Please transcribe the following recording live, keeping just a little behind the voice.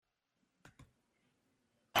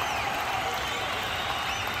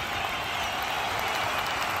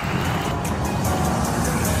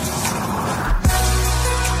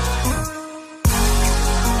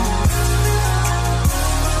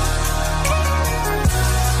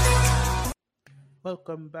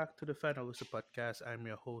Welcome back to the Final Whistle podcast. I'm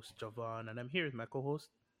your host, Javon, and I'm here with my co host.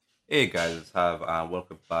 Hey guys, have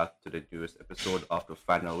welcome back to the newest episode of the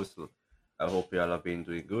Final Whistle. I hope you all have been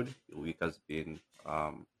doing good. The week has been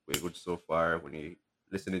very good so far when you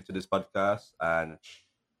listening to this podcast, and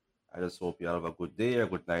I just hope you all have a good day or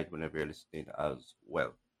good night whenever you're listening as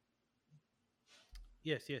well.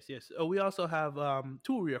 Yes, yes, yes. We also have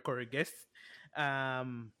two recurring guests,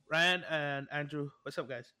 Ryan and Andrew. What's up,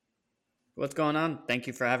 guys? What's going on? Thank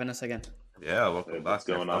you for having us again. Yeah, Hey, welcome what's back.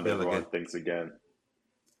 Nice going to have on, you all everyone? again. Thanks again.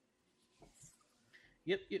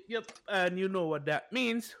 Yep. And you know what that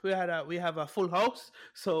means. We have a full house,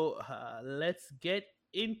 so let's get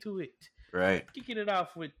into it. Right. Kicking it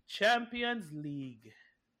off with Champions League.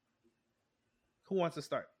 Who wants to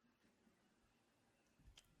start?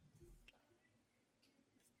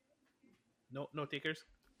 No takers.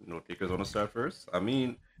 No takers want to start first.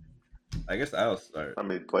 I guess I'll start.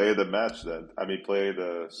 Play of the match then. Play of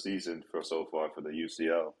the season for so far for the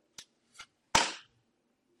UCL.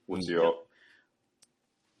 What's Mm, Yep. your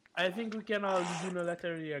I think we can all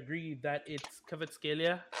unilaterally agree that it's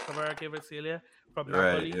Kvaratskhelia from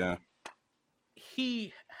Right. Napoli. Yeah.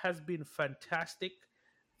 He has been fantastic.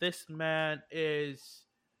 This man is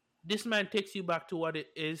this man takes you back to what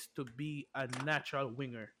it is to be a natural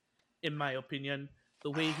winger, in my opinion.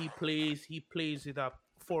 The way he plays with a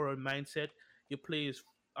forward mindset. He plays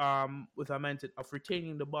with a mindset of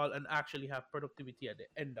retaining the ball and actually have productivity at the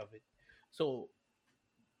end of it. So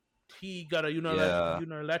he got a Yeah.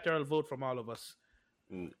 unilateral vote from all of us.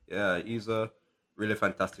 Yeah, he's a really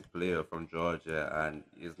fantastic player from Georgia, and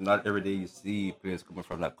it's not every day you see players coming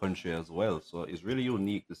from that country as well. So it's really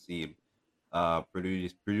unique to see him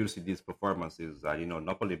producing these performances. And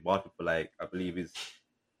Napoli bought him for like I believe it's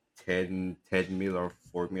 10 mil or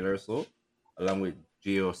 4 mil or so, along with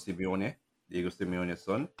Diego Simeone's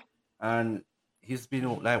son, and he's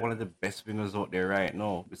been like one of the best wingers out there right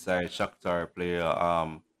now. Besides Shakhtar player,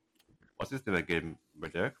 what's his name again,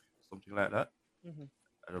 Bradek? Something like that. Hmm.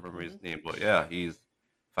 I don't remember Hmm. his name, but yeah, he's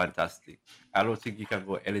fantastic. I don't think you can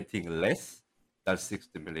go anything less than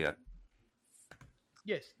 60 million.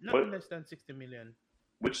 Yes, not what? less than 60 million.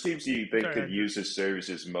 Which teams do you think Sorry, could Andrew. use his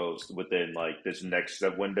services most within like this next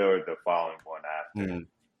sub window or the following one after? Hmm.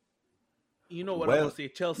 You know what I'm gonna Well, say?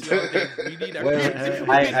 Chelsea all day. We need that well,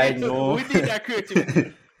 creativity. I know, We need that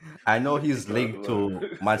creativity. I know he's Because linked to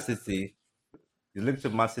look, Man City. He's linked to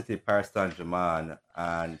Man City, Paris Saint Germain,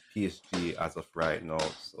 and PSG as of right now.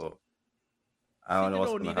 So I don't City know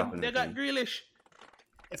what's don't gonna need him. happen They with got him. Grealish.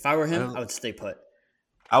 If I were I him, don't. I would stay put.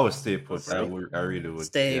 I would stay Oh, put. for I real? would. I really would.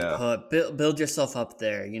 Stay Yeah. put. Build yourself up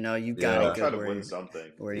there. You got I it Yeah. would try good to win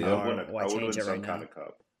something. where I you would Yep. win are. a. Why I would change win it right some kind now? of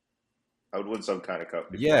cup. I would win some kind of cup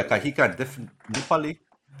before Yeah, I cause leave. he can definitely.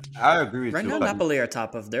 I agree with Right you. now, 'Cause Napoli are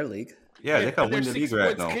top of their league. yeah, they Yeah, can and they're win the league six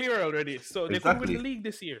right points now. clear already, so they could win the Exactly. league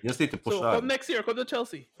this year. You just need to push So come on. next year, come to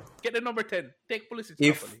Chelsea, get the number 10, take Pulisic's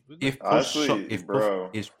If Napoli. We're good. if push sho- Honestly, if push bro.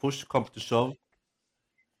 if push comes to shove,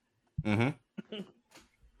 mm-hmm,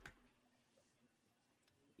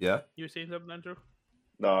 yeah, You were saying something, Andrew?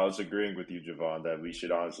 No, I was agreeing with you, Javon, that we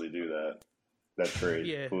should honestly do that. That trade,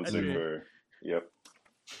 Yeah, a Pulisic trade. mm. for. Yep.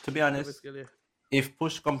 To be honest, Kvaratskhelia. if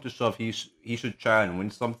push comes to shove, he should try and win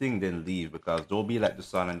something, then leave because don't be like the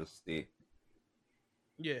son and the stay.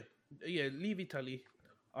 Yeah, yeah. Leave Italy.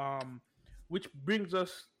 Um, which brings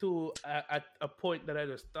us to at a point that I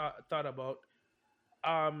just thought about.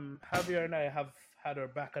 Javier and I have had our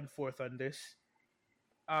back and forth on this.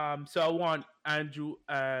 So I want Andrew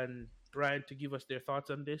and Ryan to give us their thoughts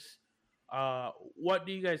on this. What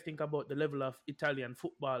do you guys think about the level of Italian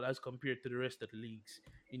football as compared to the rest of the leagues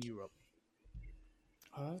in Europe?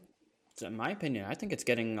 Uh, so in my opinion, I think it's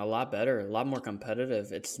getting a lot better, a lot more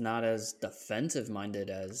competitive. It's not as defensive minded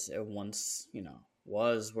as it once,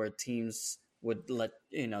 was, where teams would let,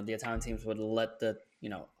 the Italian teams would let the,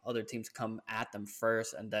 other teams come at them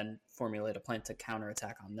first and then formulate a plan to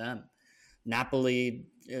counterattack on them. Napoli,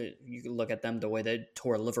 you can look at them the way they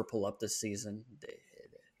tore Liverpool up this season.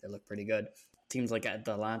 They look pretty good. Teams like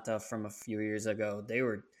Atalanta from a few years ago,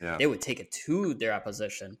 Yeah, they would take it to their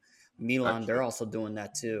opposition. Milan, they're actually, also doing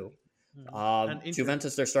that too. Mhm. And Inter.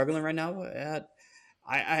 Juventus, they're struggling right now.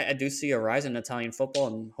 I do see a rise in Italian football,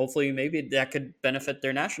 and hopefully, maybe that could benefit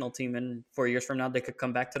their national team. And 4 years from now, they could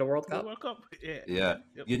come back to the World The Cup. World Cup. Yeah. yeah.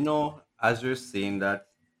 Yep. As you're saying that,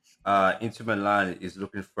 Inter Milan is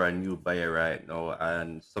looking for a new buyer right now,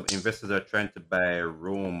 and some investors are trying to buy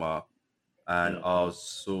Roma and Hmm.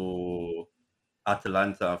 also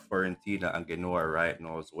Atalanta, Fiorentina, and Genoa right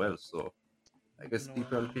now as well. So I guess No.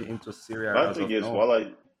 people are looking into Syria My as thing of is,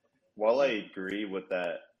 now. while I agree with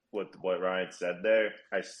that with what Ryan said there,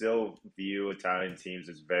 I still view Italian teams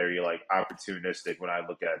as very like opportunistic when I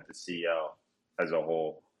look at the CL as a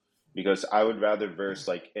whole. Because I would rather verse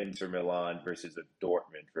like Inter Milan versus a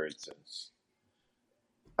Dortmund, for instance.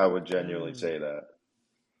 I would genuinely Mm. say that.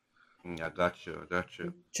 I got you. I got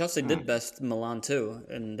you. Chelsea Hmm. did best Milan too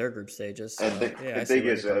in their group stages. And So yeah, the I see thing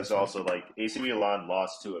where you're coming is from. also like AC Milan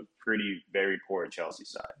lost to a pretty very poor Chelsea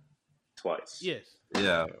side twice. Yes,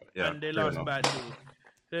 Yeah, yeah, and they fair lost enough. bad too.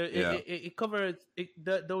 Yeah, It covered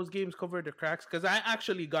those games covered the cracks because I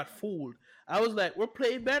actually got fooled. I was like, we're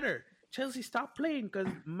playing better. Chelsea stopped playing because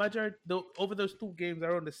over those two games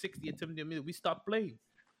around the 60th, 70th minute, we stopped playing.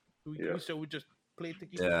 Yeah. We just played to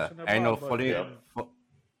keep yeah. possession of the I know. ball, but Yeah. then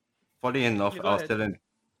Funny enough, you go ahead.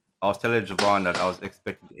 I was telling Javon that I was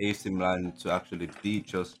expecting AC Milan to actually beat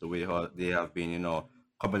just the way how they have been,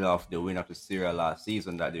 coming off the win of the Serie last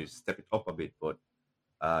season, that they stepped it up a bit, but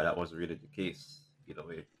that wasn't really the case either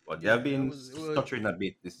way. But they have Yeah, been it was. stuttering a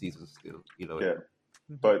bit this season still, either way. Yeah.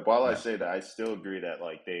 Mhm. But while I Yeah. say that, I still agree that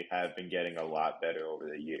like they have been getting a lot better over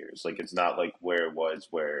the years. Like it's not like where it was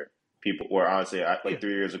where people were honestly Yeah, like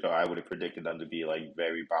 3 years ago I would have predicted them to be like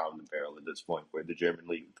very bottom of the barrel at this point, where the German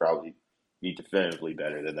league would probably be definitively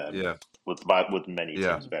better than them Yeah. with many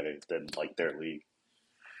Yeah. teams better than like their league.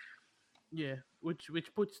 yeah, which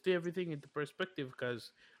puts everything into perspective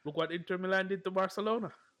because look what Inter Milan did to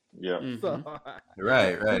Barcelona. Yeah. So Hmm.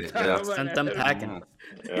 Right, we'll right. talk Yeah. about Sent them that. packing. Mhm.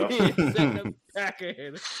 Yeah. Yeah, send them back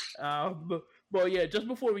in. But yeah, just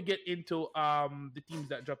before we get into the teams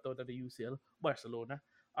that dropped out of the UCL, Barcelona,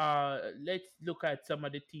 let's look at some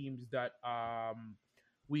of the teams that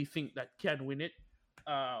we think that can win it.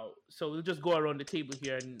 So we'll just go around the table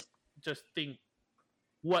here and just think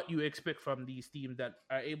what you expect from these teams that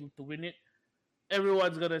are able to win it.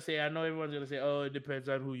 Everyone's gonna say, I know everyone's gonna say, oh, it depends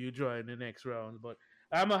on who you draw in the next round. But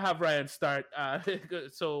I'm gonna have Ryan start.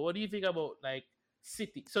 So, what do you think about like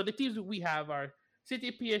City? So the teams that we have are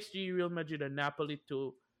City, PSG, Real Madrid, and Napoli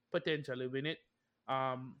to potentially win it.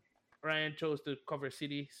 Um, Ryan chose to cover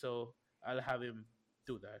City, so I'll have him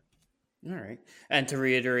do that. All right. And to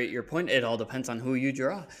reiterate your point, it all depends on who you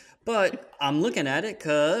draw. But I'm looking at it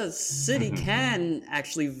because City can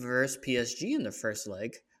actually verse PSG in the first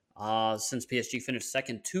leg, since PSG finished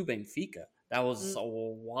second to Benfica. That was Mm, a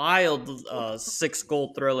wild 6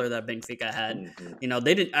 goal thriller that Benfica had. Hmm. You know,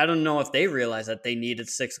 they didn't. I don't know if they realized that they needed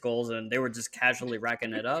 6 goals and they were just casually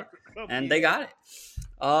racking it up, and they yeah, got it.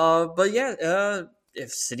 But yeah,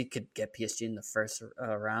 if City could get PSG in the first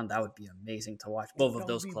round, that would be amazing to watch. Both of that would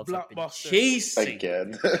those be clubs have been blockbuster. chasing.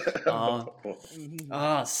 Again. Uh,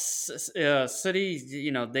 Mhm. City,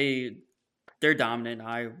 you know they're dominant.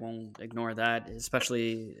 I won't ignore that,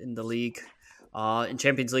 especially in the league. In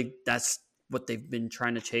Champions League, that's what they've been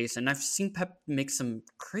trying to chase. And I've seen Pep make some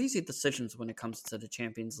crazy decisions when it comes to the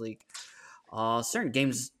Champions League. Certain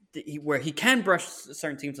games where he can brush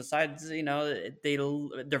certain teams aside, you know,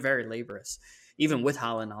 they're very laborious, even with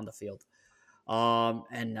Holland on the field.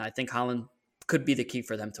 And I think Holland could be the key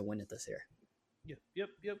for them to win it this year. Yep.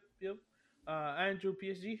 Andrew,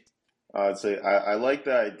 PSG. I'd say I like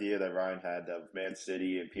the idea that Ryan had of Man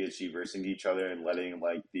City and PSG versing each other and letting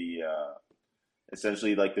like the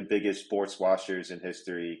essentially like the biggest sports washers in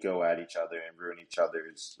history go at each other and ruin each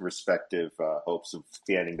other's respective hopes of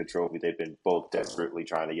getting the trophy they've been both desperately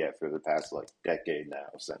trying to get for the past like decade now,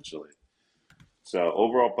 essentially. So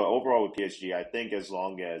overall with PSG, I think as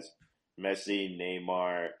long as Messi,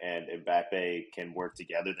 Neymar, and Mbappe can work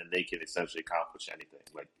together, then they can essentially accomplish anything.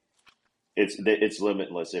 Like it's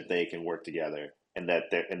limitless if they can work together, and that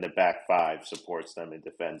the back five supports them and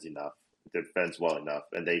defends well enough,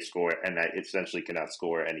 and they score, and that essentially cannot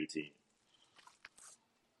score any team.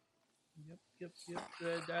 Yep.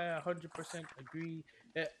 I 100% agree.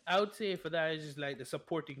 I would say for that is just like the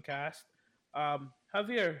supporting cast.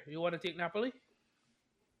 Javier, you want to take Napoli?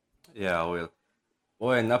 Yeah, well.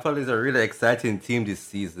 Boy, Napoli is a really exciting team this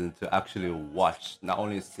season to actually watch. Not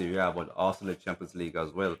only Serie A, but also the Champions League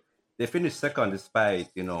as well. They finished second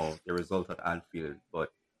despite, the result at Anfield.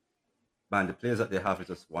 But man, the players that they have is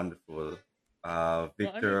just wonderful. No, and they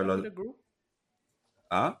Victor top of Lol- the group.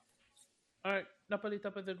 huh? All right, Napoli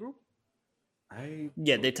top of the group. I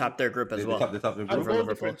Yeah, they topped their group as they well top the And group. over goal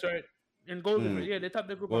Liverpool. difference, right? And goal Hmm. difference. Yeah, they top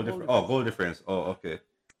the group Goal on goal difference. Oh, difference. goal difference. Oh, okay.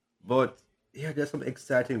 But yeah, there's some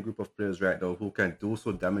exciting group of players right now who can do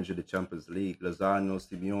so damage in the Champions League. Lozano,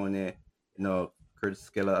 Simeone, Kurt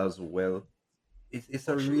Skella as well. It's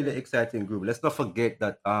a For really sure. exciting group. Let's not forget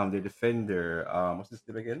that the defender, what's his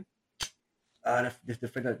name again? The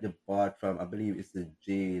defender they bought from, I believe it's the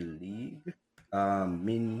J League.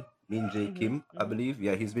 Min J Mm-hmm, Kim, I mm-hmm. believe.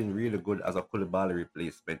 Yeah, he's been really good as a Koulibaly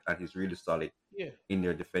replacement, and he's really solid. Yeah. in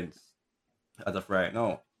their defense as of right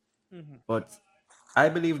now. Hmm. But I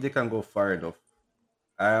believe they can go far enough.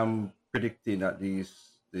 I am predicting that these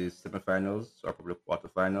semifinals or probably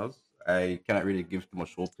quarterfinals. I cannot really give too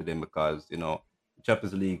much hope to them because the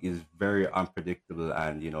Champions League is very unpredictable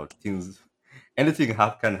and things anything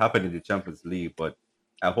can happen in the Champions League. But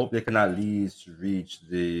I hope they can at least reach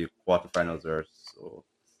the quarterfinals or so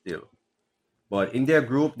still. But in their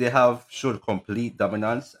group, they have showed complete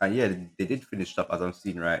dominance, and yeah, they did finish top as I'm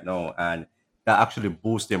seeing right now, and that actually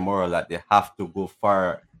boosts their moral that they have to go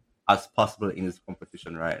far as possible in this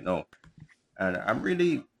competition right now. And I'm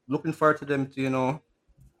really looking forward to them to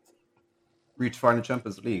reach far in the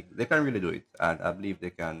Champions League. They can really do it, and I believe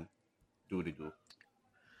they can do the do.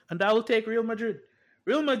 And I will take Real Madrid.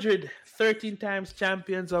 Real Madrid, 13 times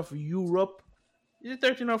champions of Europe. Is it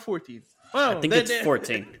 13 or 14? I Well, think it's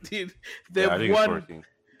 14. Yeah, they've I think it's won 14.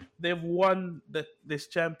 they've won this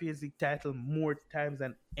Champions League title more times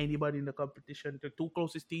than anybody in the competition. The two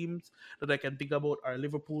closest teams that I can think about are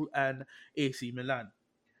Liverpool and AC Milan.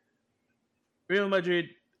 Real Madrid,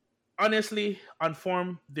 honestly, on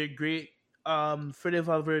form, they're great. Fede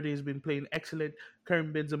Valverde has been playing excellent.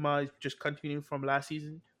 Karim Benzema is just continuing from last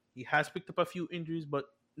season. He has picked up a few injuries, but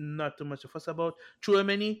not too much to fuss about.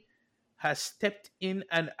 Chouameni has stepped in,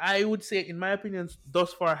 and I would say, in my opinion,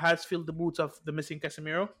 thus far has filled the boots of the missing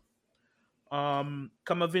Casemiro.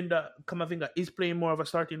 Kamavinga is playing more of a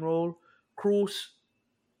starting role. Kroos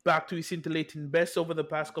back to his scintillating best over the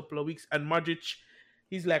past couple of weeks, and Modric,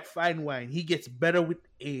 he's like fine wine. He gets better with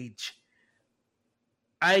age.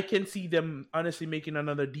 I can see them honestly making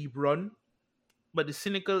another deep run, but the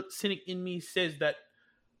cynic in me says that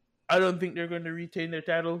I don't think they're going to retain their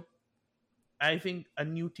title. I think a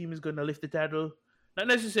new team is going to lift the title. Not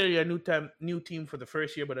necessarily a new team for the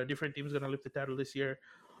first year, but a different team is going to lift the title this year.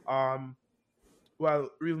 Um, while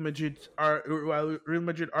Real Madrid are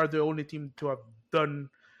the only team to have done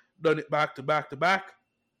it back to back to back,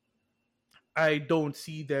 I don't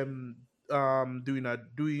see them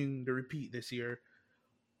doing the repeat this year.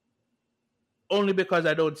 Only because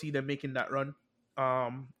I don't see them making that run.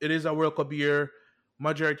 It is a World Cup year.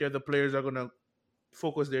 Majority of the players are gonna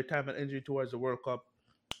focus their time and energy towards the World Cup,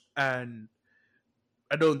 and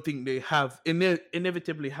I don't think they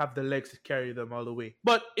inevitably have the legs to carry them all the way.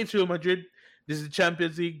 But it's Real Madrid. This is the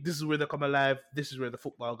Champions League. This is where they come alive. This is where the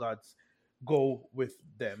football gods go with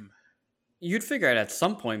them. You'd figure out at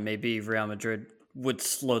some point maybe Real Madrid would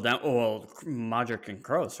slow down. Oh, well, Modric and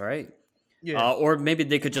Kroos, right? Yeah, Or maybe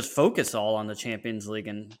they could just focus all on the Champions League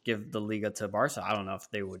and give the Liga to Barca. I don't know if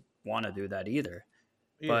they would want to do that either.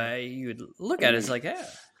 yeah, But you'd look I at it, mean, it's like, yeah,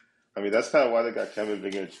 that's kind of why they got Kevin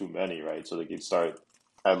Bigger too many, right? So they could start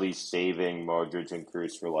at least saving Modric and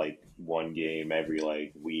Cruz for like one game every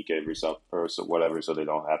like week, every some or so whatever, so they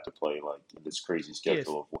don't have to play like this crazy yes,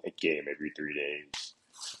 schedule of a game every 3 days.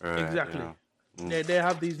 Right? exactly. Yeah. Mm, They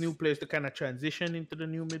have these new players to kind of transition into the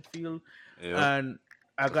new midfield, yep. and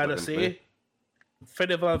I Just let gotta them play. say,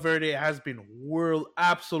 Fede Valverde has been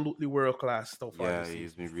absolutely world class so far Yeah, this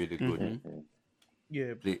he's season. been really good. hmm Mm-hmm.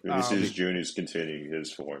 Yeah, Play, Vinicius um, play. Junior is continuing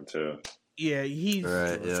his form too. yeah,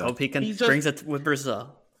 Right? let's Yeah. hope he can he's just brings it with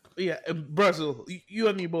Brazil. yeah, Brazil. You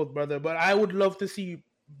and me both, brother. But I would love to see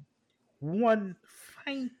one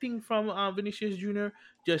fine thing from Vinicius Junior.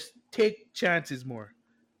 Just take chances more.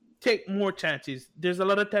 Take more chances. There's a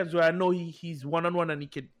lot of times where I know he's one on one and he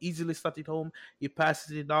can easily start it home. He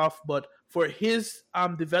passes it off, but for his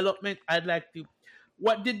development, I'd like to.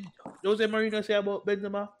 What did Jose Mourinho say about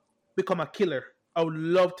Benzema? Become a killer. I would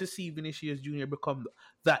love to see Vinicius Junior become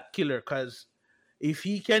that killer because if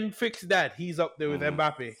he can fix that, he's up there with Mm,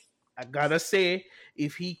 Mbappe. I gotta say,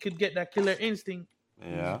 if he could get that killer instinct,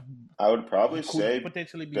 he's yeah. I would he probably could say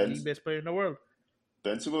potentially be Ben the best player in the world.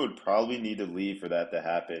 Benzema would probably need to leave for that to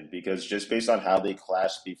happen because just based on how they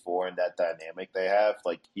clashed before and that dynamic they have,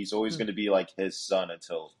 like he's always Hmm. going to be like his son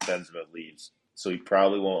until Benzema leaves. So he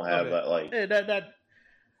probably won't have Okay. that like Yeah, that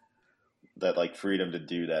freedom to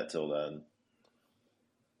do that till then.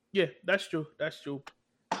 yeah, that's true. That's true.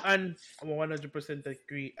 And I'm 100%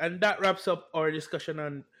 agree. And that wraps up our discussion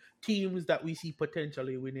on teams that we see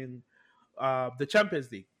potentially winning the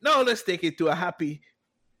Champions League. Now let's take it to a happy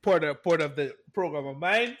part of the program of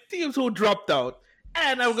mine. Teams who dropped out.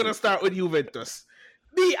 And I'm gonna start with Juventus.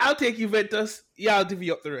 Me, I'll take Juventus. Yeah, I'll divvy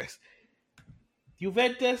up the rest.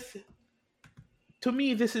 Juventus, to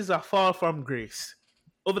me, this is a fall from grace.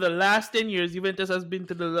 Over the last 10 years, Juventus has been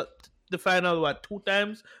to the final, what, two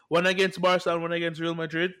times? One against Barca and one against Real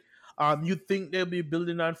Madrid. You think they'll be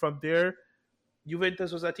building on from there?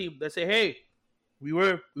 Juventus was a team that say, hey, we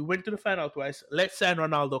went to the final twice. Let's sign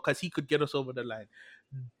Ronaldo because he could get us over the line.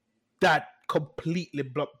 That completely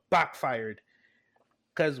backfired.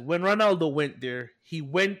 Because when Ronaldo went there, he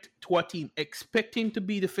went to a team expecting to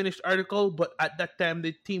be the finished article, but at that time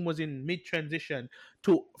the team was in mid transition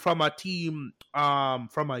to from a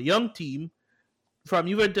young team from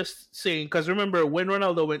Juventus saying, because remember when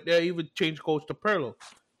Ronaldo went there, he would change coach to Perlo.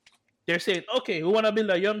 They're saying, okay, we want to build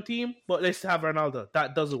a young team, but let's have Ronaldo.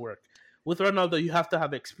 That doesn't work. With Ronaldo, you have to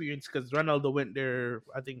have experience because Ronaldo went there,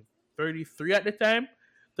 I think, 33 at the time,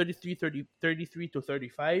 33 to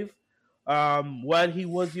 35. While he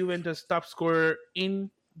was Juventus top scorer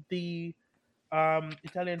in the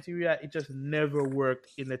Italian Serie A, it just never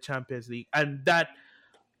worked in the Champions League. And that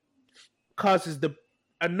causes the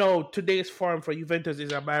I know today's form for Juventus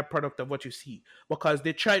is a byproduct of what you see because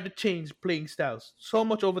they tried to change playing styles so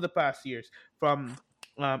much over the past years from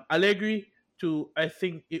Allegri to I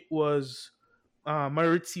think it was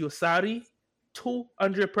Maurizio Sarri to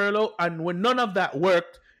Andre Pirlo, and when none of that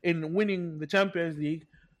worked in winning the Champions League,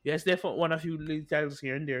 yes, they won a few league titles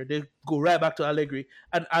here and there. They go right back to Allegri,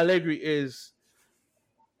 and Allegri is.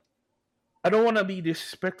 I don't want to be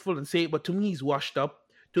disrespectful and say it, but to me, he's washed up.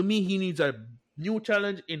 To me, he needs a new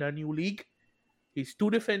challenge in a new league. He's too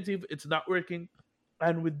defensive. It's not working.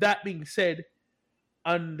 And with that being said,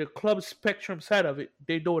 on the club spectrum side of it,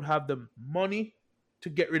 they don't have the money to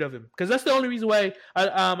get rid of him. Because that's the only reason why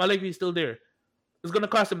Allegri is still there. It's going to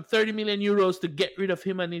cost him 30 million euros to get rid of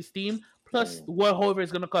him and his team. Plus, however,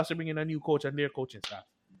 it's going to cost to bring in a new coach and their coaching staff.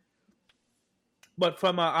 But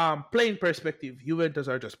from a playing perspective, Juventus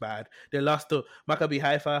are just bad. They lost to Maccabi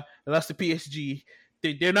Haifa. They lost to PSG.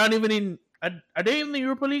 They're not even in. Are they in the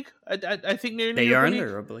Europa League? I think they're in the Europa League. They are in the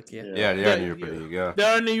Europa League, yeah. Yeah, they are in the Europa League, yeah.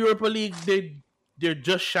 They're in the Europa League. They're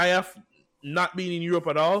just shy of not being in Europe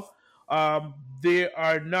at all. They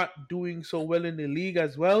are not doing so well in the league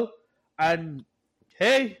as well. And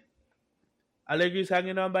hey, Allegri's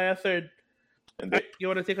hanging on by a third. You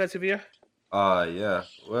want to take on Sevilla? Yeah.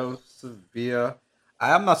 Well, Sevilla,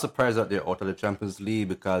 I am not surprised that they're out of the Champions League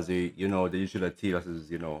because they usually a team that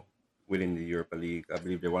is, winning the Europa League. I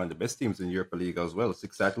believe they're one of the best teams in the Europa League as well.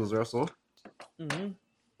 6 titles or so.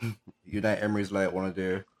 Mm-hmm. Unai Emery is like one of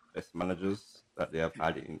their best managers that they have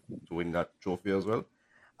had to win that trophy as well.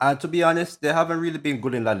 And to be honest, they haven't really been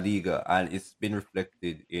good in La Liga, and it's been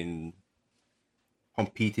reflected in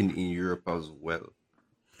competing in Europe as well.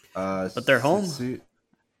 But they're home.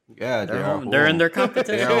 Yeah, They're home. They're in their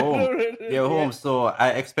competition. They're home. They're home. So I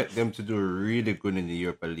expect them to do really good in the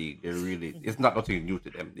Europa League. It's not nothing new to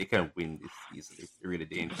them. They can win this easily. They're really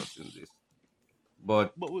dangerous in this.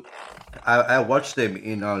 But I watched them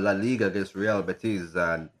in La Liga against Real Betis,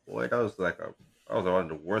 and boy, that was one of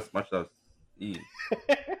the worst matches I've seen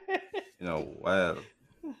in a while.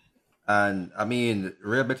 And I mean,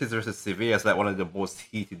 Real Betis versus Sevilla is like one of the most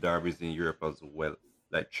heated derbies in Europe as well.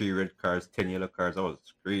 Like 3 red cards, 10 yellow cards. That was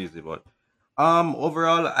crazy. But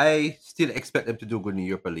overall, I still expect them to do good in the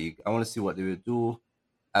Europa League. I want to see what they will do.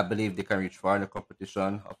 I believe they can reach far in the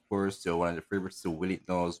competition. Of course, they're one of the favorites to win it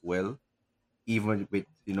now as well. Even with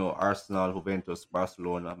Arsenal, Juventus,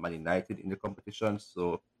 Barcelona, Man United in the competition.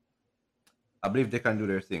 So I believe they can do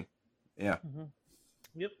their thing. Yeah. Mm-hmm.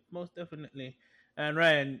 Yep, most definitely. And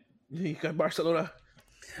Ryan, you got Barcelona.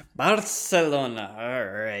 Barcelona. All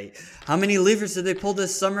right. How many levers did they pull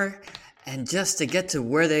this summer? And just to get to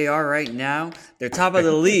where they are right now, they're top of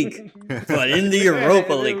the league, but in the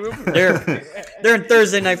Europa League. They're in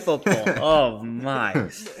Thursday Night Football. Oh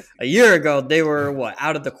my! A year ago, they were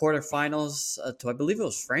out of the quarterfinals to I believe it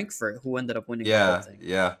was Frankfurt who ended up winning the whole thing.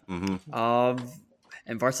 Yeah. Mm-hmm.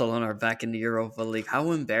 And Barcelona are back in the Europa League.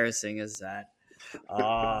 How embarrassing is that?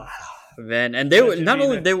 Man, and they were not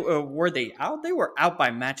only were they out, they were out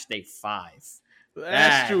by match day 5.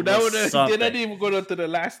 That's true. They didn't even go to the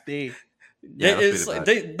last day. Yeah,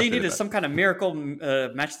 they needed some kind of miracle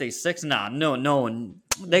match day 6. No.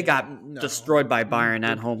 They got destroyed by Bayern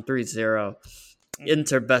at home 3-0.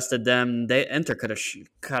 Inter bested them. Inter could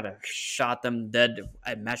have shot them dead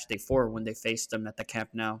at match day 4 when they faced them at the Camp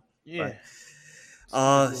Nou. Yeah.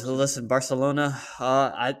 So listen, Barcelona,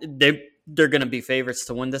 they're gonna be favorites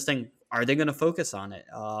to win this thing. Are they gonna focus on it?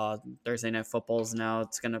 Thursday Night Football's now.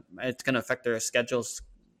 It's gonna affect their schedules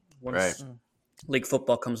once league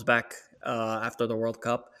football comes back after the World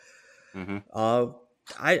Cup. Mm-hmm.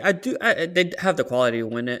 They have the quality to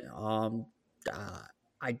win it.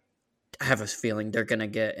 I have a feeling they're gonna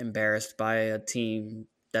get embarrassed by a team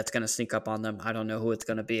that's gonna sneak up on them. I don't know who it's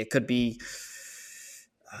gonna be. It could be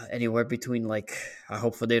anywhere between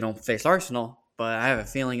hopefully they don't face Arsenal. But I have a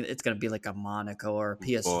feeling it's going to be like a Monaco or a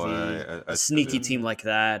PSV, a sneaky team like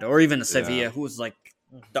that, or even a Sevilla, who's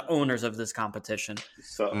the owners of this competition.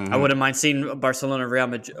 So I Hmm. wouldn't mind seeing Barcelona, Real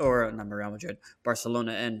Madrid, or not Real Madrid,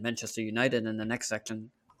 Barcelona and Manchester United in the next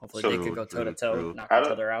section. Hopefully, they so could True, go toe to true, toe, true. knock out each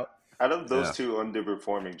of other out. out of those Yeah. two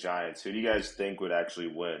underperforming Giants, who do you guys think would actually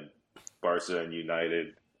win? Barca and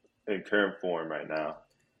United in current form right now.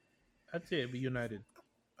 I'd say it'd be United.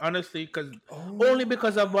 Honestly, because only Oh,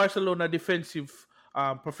 because of Barcelona defensive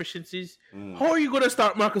proficiencies. Mm. How are you gonna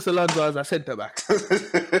start Marcus Alonso as a centre back?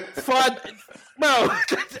 Fun, bro.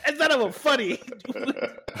 It's not even funny.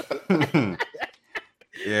 you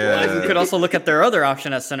Yeah. could also look at their other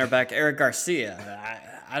option at center back, Eric Garcia.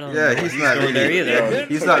 I don't Yeah, know what he's he's not doing there really. either.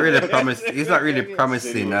 He's not really promising. He's not really City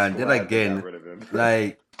promising. was And then glad they got again, rid of him.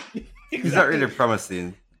 like he's not really Exactly.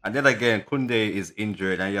 promising. And then again, Kunde is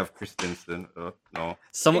injured, and you have Christensen. No.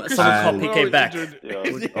 Someone call Christensen And PK always back. injured. Yeah,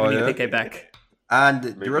 We oh need yeah, PK back. and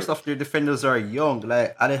the rest maybe. of the defenders are young,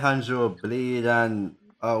 like Alejandro Blade and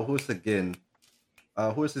who's again?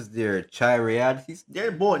 Who's is there? Chai Riyad.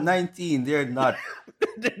 They're both 19. They're not.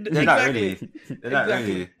 They're not Exactly. really. They're not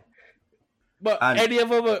Exactly. really. But And any of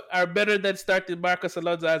them are better than starting Marcus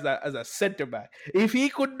Alonso as a center back. If he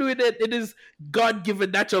could do it in his God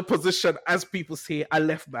given natural position, as people say, a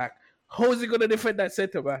left back, how is he going to defend that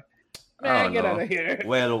center back? I Man, don't get out know. of here.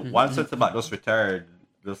 Well, one center back just retired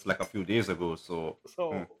just like a few days ago. So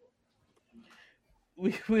hmm. So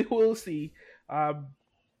we will see.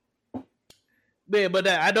 Yeah, but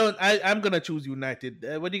I don't. I'm gonna choose United.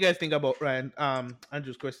 What do you guys think about Ryan?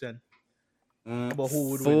 Andrew's question Mm, about who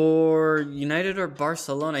would win. For United or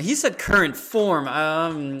Barcelona, he said current form. I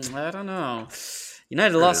don't know.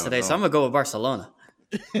 United really lost don't today, so know. I'm gonna go with Barcelona.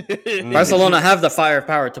 Mm. Barcelona have the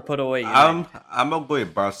firepower to put away United. I'm gonna go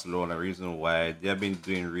with Barcelona. Reason why they have been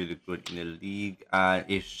doing really good in the league, and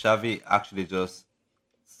if Xavi actually just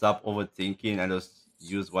stop overthinking and just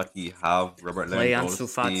use what he have, Robert Play Ansu Lewandowski,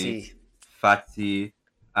 Fati. Fati,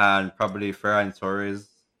 and probably Ferran Torres,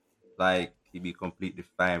 like he'd be completely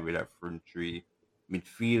fine with that front three.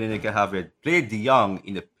 Midfield, and they can have it. Play De Jong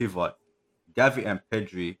in the pivot, Gavi and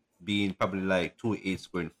Pedri being probably like 2 8s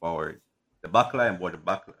going forward. The back line, boy, the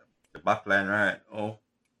back line right. Oh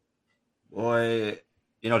boy,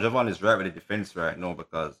 Javon is right with the defense right now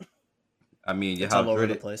because I mean you It's all have over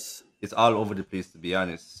the really place. it's all over the place to be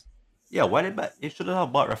honest. Yeah, why did they should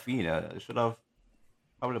have bought Rafinha? They should have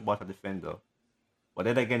probably bought a defender. But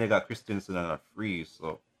then again, they got Christensen and a free,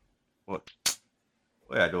 so but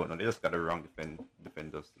well, I don't know. They just got the wrong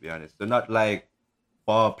defenders to be honest. They're not like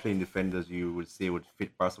ball playing defenders you would say would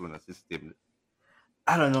fit Barcelona's system.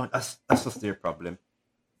 I don't know. That's just their problem.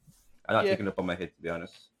 I'm not Yeah, taking it up on my head to be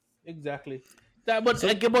honest. exactly. But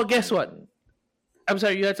So, but guess what? I'm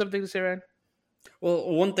sorry, you had something to say, Ryan? well,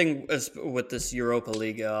 one thing is with this Europa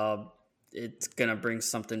League, it's gonna bring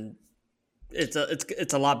something. It's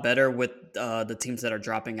a lot better with the teams that are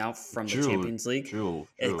dropping out from the True, Champions League. true,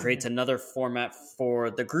 It true. creates another format for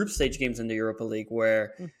the group stage games in the Europa League,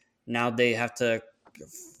 where now they have to,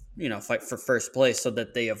 fight for first place so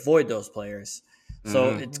that they avoid those players.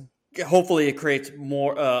 So Hmm. it's hopefully it creates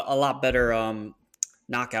a lot better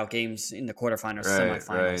knockout games in the quarterfinals, Right,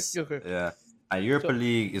 right. semifinals. Okay. Yeah. And Europa So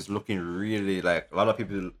League is looking really like a lot of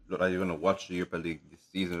people look like you're gonna watch the Europa League this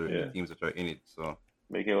season with the Yeah. teams that are in it. So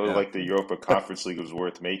Making it look yeah. like the Europa Conference League was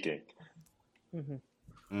worth making. mhm.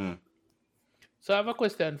 Mm. So I have a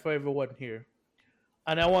question for everyone here,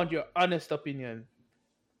 and I want your honest opinion.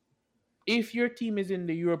 If your team is in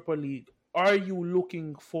the Europa League, are you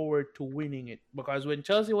looking forward to winning it? Because when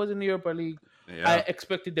Chelsea was in the Europa League, I Yeah.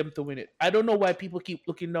 expected them to win it. I don't know why people keep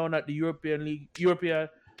looking down at the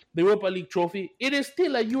the Europa League trophy. It is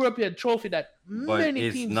still a European trophy that But many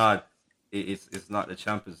it's teams. not it's not the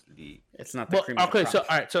Champions League. It's not the But cream of the okay, crop. so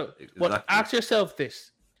all right, so but Exactly. ask yourself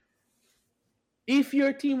this: if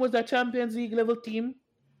your team was a Champions League level team,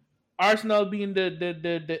 Arsenal being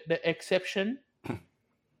the exception,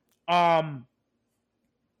 um,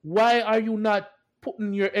 why are you not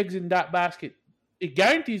putting your eggs in that basket? It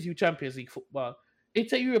guarantees you Champions League football.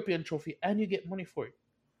 It's a European trophy, and you get money for it.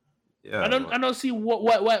 Yeah, but I don't see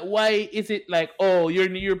why is it like, oh, you're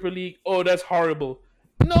in the Europa League, oh, that's horrible.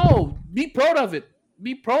 No, be proud of it.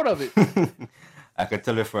 Be proud of it. I can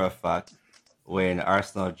tell you for a fact when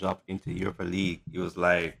Arsenal dropped into Europa League, it was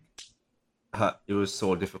like it was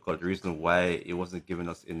so difficult. The reason why it wasn't giving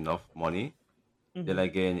us enough money. Then Mhm,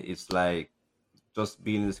 again, it's like just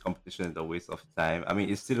being in this competition is a waste of time. I mean,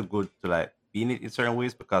 it's still good to like be in it in certain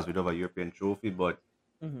ways because we don't have a European trophy, but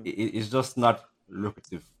mhm. it's just not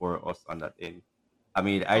lucrative for us on that end. I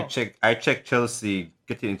mean, Oh, I checked Chelsea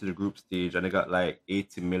getting into the group stage and they got like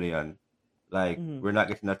 80 million. Like mhm. we're not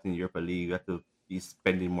getting that in Europa League. We have to be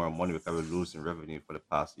spending more money because we're losing revenue for the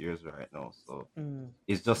past years right now. So Mm,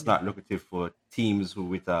 it's just yeah. not lucrative for teams who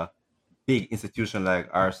with a big institution like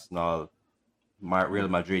Arsenal, Real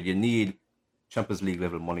Madrid. You need Champions League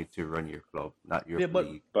level money to run your club, not Yeah, Europa but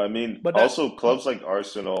League. But I mean, but that also clubs like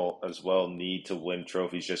Arsenal as well need to win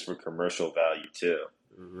trophies just for commercial value too.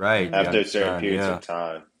 Right, you After mm, certain understand? periods Yeah. of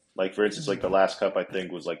time, like for instance, like mm, the last cup I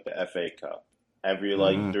think was like the FA Cup. Every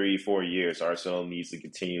like Mm-hmm. 3 4 years, Arsenal needs to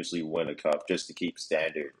continuously win a cup just to keep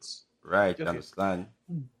standards. Right, you okay, understand?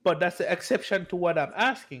 but that's the exception to what I'm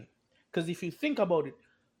asking. Because if you think about it,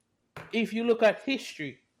 if you look at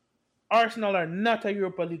history, Arsenal are not a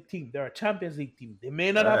Europa League team. They're a Champions League team. They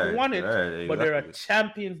may not have Right, won it, right, but they're a exactly.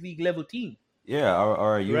 Champions League level team, Yeah,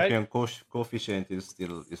 our right? European coefficient is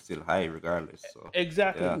still high regardless. So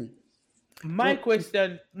Exactly. yeah, Mhm. My Well,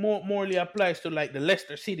 question morely applies to like the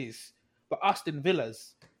Leicester Cities, the Aston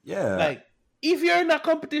Villas. yeah, Like, if you're in that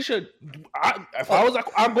competition, if I oh, was,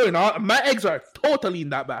 I'm going on. My eggs are totally in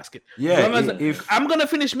that basket. As yeah. long as If I'm gonna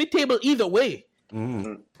finish mid table either way,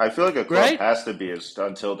 mhm, I feel like a club right? has to be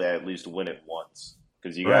until they at least win it once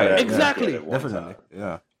because you gotta right, at yeah, least get it Exactly. one definitely, time.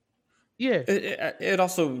 yeah, Yeah. it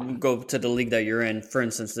also go to the league that you're in. For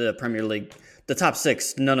instance, the Premier League, the top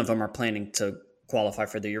six, none of them are planning to qualify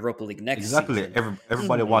for the Europa League next exactly. season.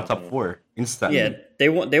 Everybody Mm, want top Hmm. four Yeah, instantly. they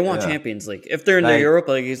want Yeah, Champions League. If they're in the like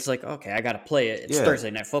Europa League, it's like, okay, I gotta play it. It's yeah,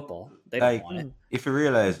 Thursday night football. They don't like want it. mm. if you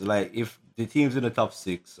realize like if the teams in the top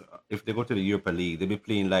six, if they go to the Europa League, they'll be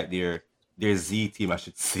playing like their Z team, I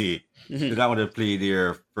should say. They're Mhm. not going to play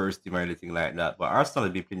their first team or anything like that. But Arsenal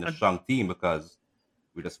will be playing a And, strong team because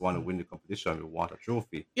we just want to mm. win the competition. We want a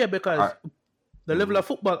trophy. Yeah, because Our, the level mhm. of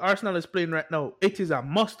football Arsenal is playing right now, it is a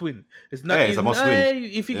must win. It's not Yeah, it's a even must win.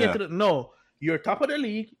 if you get Yeah. to the no, you're top of the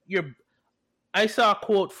league. I saw a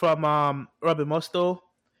quote from Robin Musto,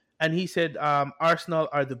 and he said Arsenal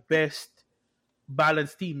are the best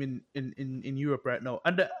balanced team in Europe right now,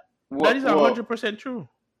 and that Well, is well, 100% true.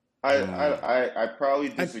 Mm. I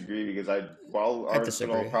probably I disagree because while I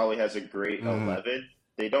Arsenal disagree. probably has a great Mm-hmm. 11,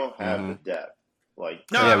 they don't have the Mm-hmm. depth. Like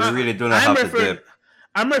No, for Yeah, we I, really instance, do not I'm have the referring. depth.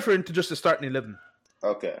 I'm referring to just the starting 11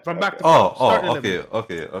 okay, from back to okay. front. Oh, Starting 11. okay,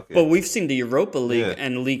 okay, okay. But we've seen the Europa League Yeah,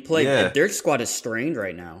 and league play. yeah, Their squad is strained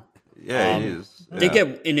right now. yeah. It Mm, is. They mm. Yeah.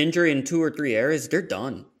 get an injury in 2 or 3 areas, they're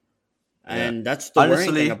done. Yeah. And that's the worrying thing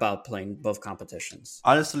Honestly, about playing both competitions.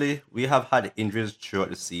 honestly, we have had injuries throughout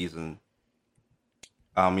the season.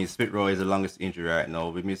 Smith Rowe is the longest injury right now.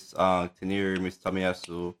 We miss Tenir, we miss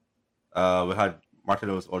Tomiyasu. We had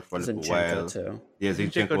Martinez was out for a little Zinchenko while. too. Yeah,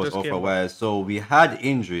 Zinchenko Zinchenko was just out for a came back. while. So we had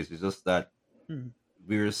injuries. It's just that Mm.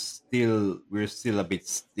 we're still a bit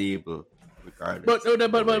stable But, regardless. but,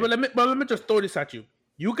 but, Either but, way. let me just throw this at you.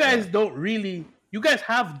 You Yeah. guys don't really. You guys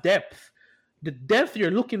have depth. The depth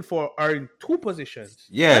you're looking for are in two positions,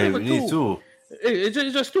 not Yeah, even we need two. to. It's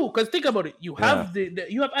just two. Because think about it. You Yeah. have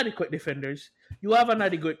you have adequate defenders. You have an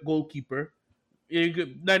adequate goalkeeper.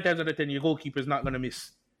 9 times out of 10, your goalkeeper is not going to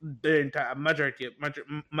miss the entire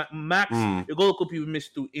max. Mm, Your goalkeeper will miss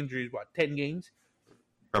two injuries. What 10 games?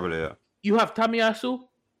 probably yeah. You have Tamiyasu.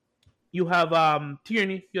 You have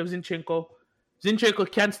Tierney. You have Zinchenko.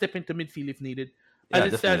 Zinchenko can step into midfield if needed. As Yeah,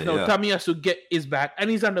 it stands definitely, now, yeah. Tamiyasu is back and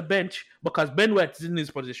he's on the bench because Ben White is in his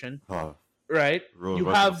position. Oh, Right? Rose You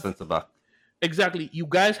Rush is a have centre back. exactly. You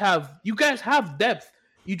guys have depth.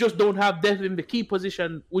 You just don't have depth in the key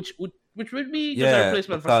position, which would be just a Yeah,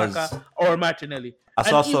 replacement for because Saka or Martinelli. I And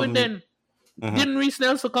saw even some. then, Mhm. didn't Reece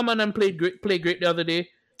Nelson come on and play great the other day?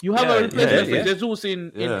 You have a Yeah, He yeah, replacement did, for yeah. Jesus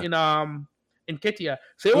in yeah. in Ketia.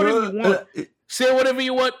 Say whatever you want. Say whatever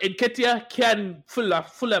you want, and Ketia can fill a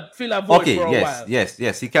void Okay, for a yes, while. yes,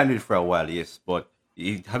 yes. He can do it for a while, yes. But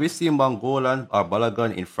have you seen Bangolan or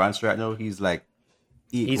Balagan in France right now? He's like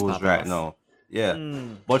eight He's goals popping right off. now. Yeah.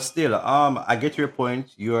 Mm. But still, I get your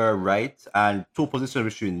point. You're right. And two positions we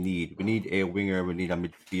should need. We need a winger, we need a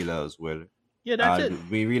midfielder as well. Yeah, that's it. And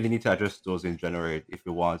we really need to address those in January if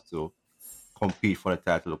we want to compete for the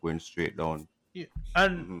title of going straight down. Yeah.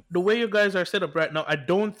 And Hmm. the way you guys are set up right now, I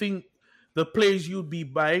don't think the players you'd be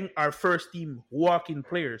buying are first team walking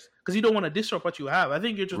players because you don't want to disrupt what you have. I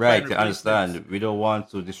think you're just buying Right, I replacements. understand. We don't want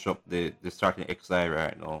to disrupt the starting XI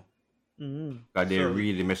right now. Mm. Because they So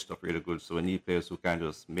really messed up really good. So we need players who can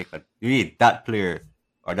just you need that player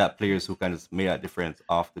or that players who can just make a difference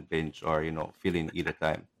off the bench or fill in either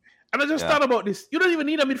time. and I just Yeah. thought about this. You don't even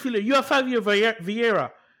need a midfielder. You have 5 year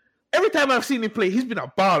Vieira. Every time I've seen him play, he's been a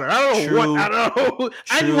baller. I don't know what. True. I don't know.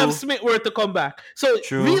 And you have True. Smithworth to come back. So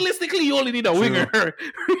True. realistically, you only need a True. winger.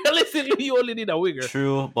 Realistically, you only need a winger.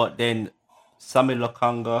 True, but then Sammy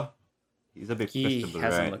Lokanga, he's a bit He questionable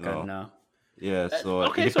hasn't right looked good, now. no. Yeah, so it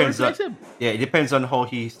Okay, so depends on replace him. yeah, it depends on how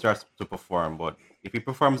he starts to perform. But if he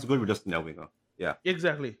performs good, we just need a winger. Yeah,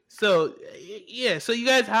 Exactly. So yeah, so you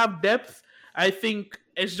guys have depth. I think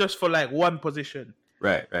it's just for like one position.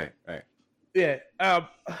 right. Yeah.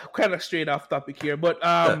 Kind of straight off topic here, but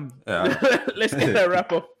Yeah. let's get a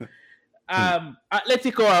wrap up.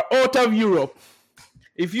 Atletico are out of Europe.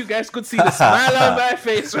 If you guys could see the smile on my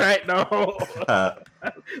face right now,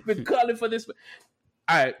 I've been calling for this.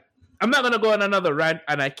 All right, I'm not gonna go on another rant,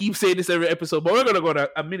 and I keep saying this every episode, but we're gonna go on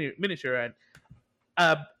a miniature rant.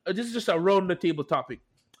 This is just a round the table topic.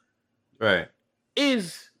 Right.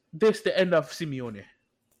 Is this the end of Simeone?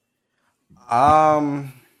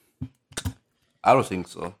 Um, I don't think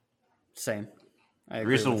so. Same. I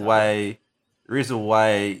agree with Reason that. why, reason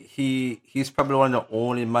why he's probably one of the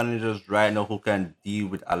only managers right now who can deal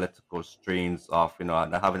with Atletico strains of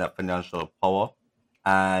not having that financial power,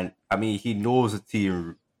 and I mean he knows the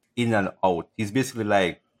team in and out. He's basically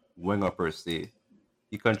like winger per se.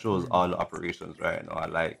 He controls all the operations right now.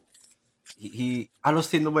 And like I don't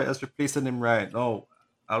see nobody else replacing him right now.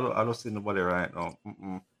 I don't see nobody right now.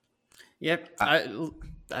 Mm-mm. Yep, I,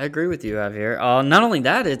 I agree with you, Javier. Not only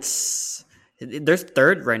that, there's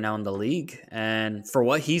third right now in the league, and for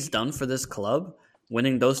what he's done for this club,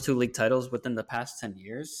 winning those 2 league titles within the past 10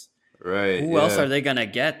 years, right, who else yeah, are they gonna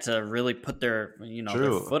get to really put their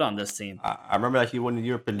true. foot on this team? I remember that he won the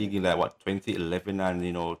European League in like what 2011 and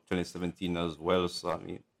 2017 as well. So I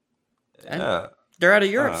mean, And yeah, they're out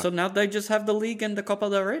of Europe, uh, so now they just have the league and the Copa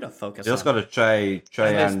del Rey to focus just on. gotta try And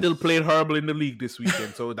they and still played horrible in the league this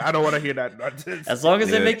weekend, so I don't want to hear that nonsense. As long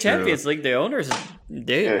as they yeah, make true. Champions League, the owners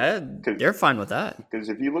they're fine with that. Because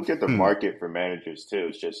if you look at the market for managers too,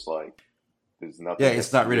 it's just like there's nothing. Yeah, it's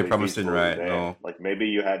that's not really promising feasible right there. now. Like maybe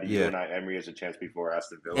you had Yeah, Unai Emery as a chance before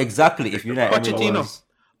Aston Villa. exactly. If Unai Emery Pochettino. was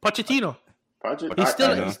Pochettino. Project, He's still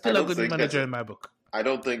Pochettino. he's still a don't good think manager in my book. I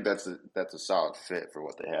don't think that's a solid fit for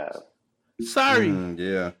what they have. Sorry.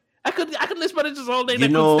 Yeah. I could list managers all day You that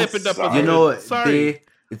could know, step it up. Sorry. you know, Sorry.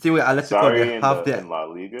 the thing with Atletico, Sorry, they have in La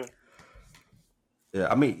Liga. yeah.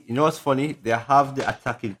 I mean, you know what's funny? They have the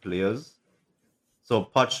attacking players, so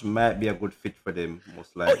Poch might be a good fit for them,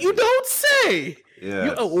 most Oh, likely. you don't say.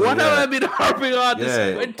 Yeah. So What have I yeah, been harping on this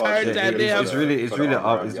yeah. entire Yeah, time? They it's have, really, it's Put really, an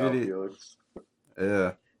arm around it's Yao really, Felix.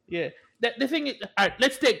 yeah. yeah. The thing is, all right,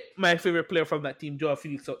 let's take my favorite player from that team, Joao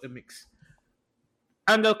Felix, out the mix.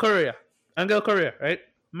 Angel Correa, right?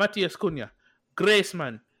 Matias Cunha,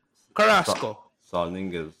 Graceman, Carrasco, Saul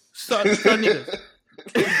Ningas. Niggas.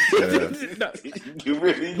 Yeah. No, You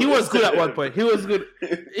really he was good at one point. He was good.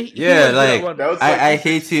 He Yeah, was good at like one That was I like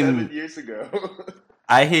hate him. 7 years ago.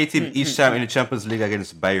 I hate him each time in the Champions League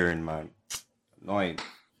against Bayern, man. Annoying.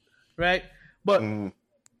 right? But Mm.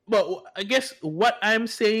 but I guess what I'm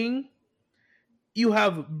saying, you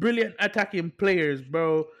have brilliant attacking players,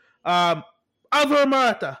 bro. Alvaro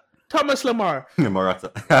Morata, Thomas Lamar.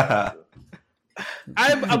 Morata.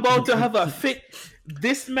 I'm about to have a fit.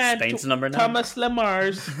 This man Spain's took number 9. Thomas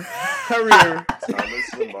Lamar's career.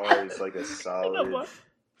 Thomas Lamar is like a what?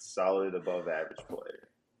 solid above average player,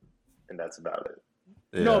 and that's about it.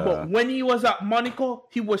 No, Yeah. but when he was at Monaco,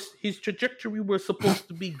 his trajectory was supposed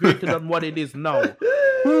to be greater than what it is now.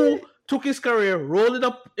 Who took his career, rolled it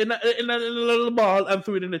up in a little ball, and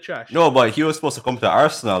threw it in the trash? No, but he was supposed to come to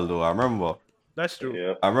Arsenal, though. I remember. That's true.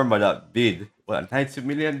 Yeah. I remember that bid. What, 90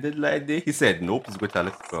 million deadline day? He said, nope, he's going to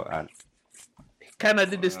Atletico. And Kind of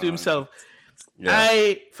did this to himself.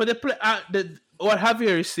 yeah. What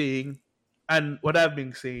Javier is saying, and what I've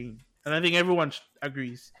been saying, and I think everyone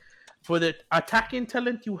agrees, for the attacking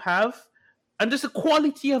talent you have, and just the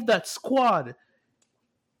quality of that squad,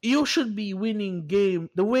 you should be winning game.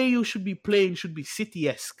 The way you should be playing should be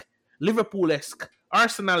City-esque, Liverpool-esque,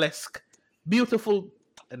 Arsenal-esque, beautiful.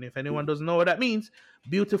 And if anyone doesn't know what that means,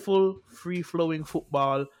 beautiful, free-flowing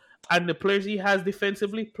football. And the players he has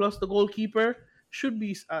defensively, plus the goalkeeper, should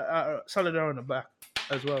be solid around the back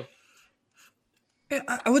as well.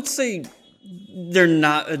 I would say they're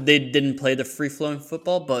not. They didn't play the free flowing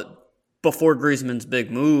football, but before Griezmann's big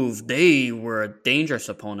move, they were a dangerous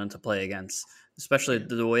opponent to play against. Especially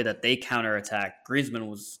the way that they counterattacked. Griezmann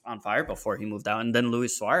was on fire before he moved out, and then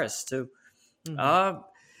Luis Suarez too.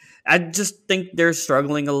 I just think they're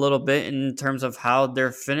struggling a little bit in terms of how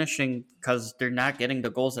they're finishing because they're not getting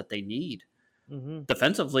the goals that they need.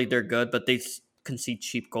 Defensively, they're good, but they concede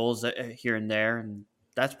cheap goals here and there, and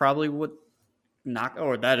that's probably what knocked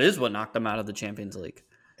them out of the Champions League.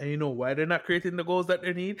 And you know why they're not creating the goals that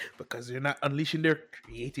they need? Because they're not unleashing their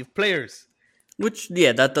creative players. Which,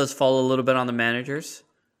 yeah, that does fall a little bit on the managers.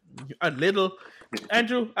 A little.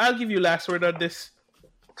 Andrew, I'll give you last word on this.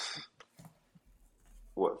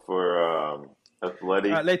 What for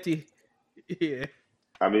Athletic? Letty. Yeah.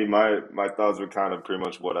 I mean, my thoughts were kind of pretty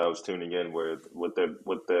much what I was tuning in with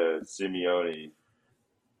the Simeone.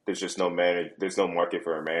 There's just there's no market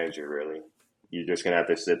for a manager really. You're just gonna have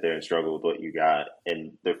to sit there and struggle with what you got,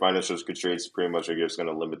 and their financial constraints pretty much are just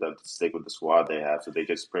gonna limit them to stick with the squad they have. So they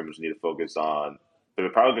just pretty much need to focus on. But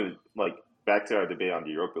they're probably gonna back to our debate on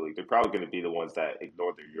the Europa League. They're probably gonna be the ones that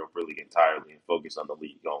ignore the Europa League entirely and focus on the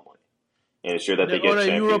league only, and ensure that they They're out get of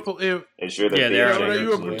champions. Europe. Ensure that Yeah, they they're get out of They're out of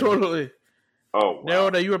champions. Europe yeah. totally. Oh They're wow!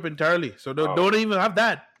 out of Europe entirely, so they Oh. don't even have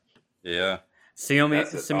that. Yeah.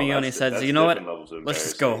 Simeone says, you know what? Let's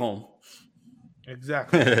just go home.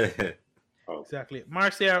 Exactly. Oh. Exactly.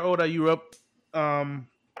 Marseille are out of Europe.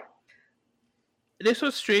 This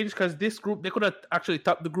was strange because this group they could have actually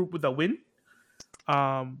topped the group with a win.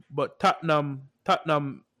 But Tottenham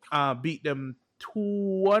beat them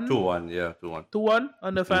 2-1. 2-1, yeah, 2-1. 2-1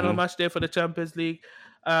 on the final match there for the Champions League.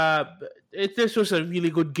 This was a really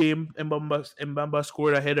good game. Mbamba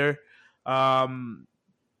scored a header. I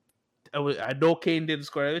know Kane didn't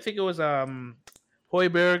score. I think it was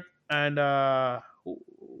Højbjerg and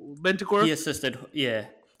Bentancur. He assisted. Yeah,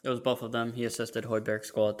 it was both of them. He assisted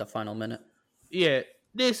Højbjerg's goal at the final minute. Yeah,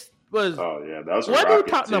 this was. Oh yeah, that was. Why do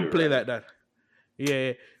Tottenham play like that?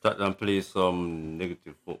 Yeah. Tottenham play some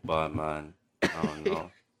negative football, man. I don't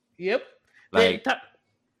know. Yep.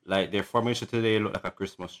 Like their formation today looked like a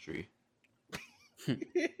Christmas tree.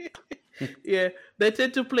 Yeah, they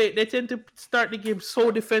tend to start the game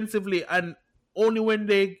so defensively, and only when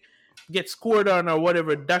they get scored on or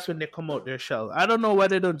whatever, that's when they come out their shell. I don't know why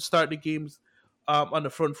they don't start the games on the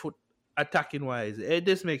front foot attacking wise. It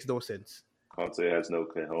just makes no sense. Conte has no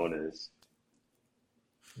cojones.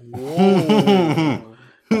 Whoa.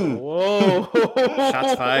 Whoa.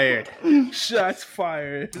 Shots fired. Shots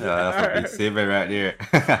fired. Yeah, that's a big statement right there.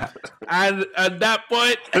 And at that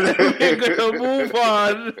point, we're gonna move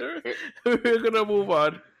on. We're gonna move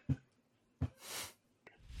on.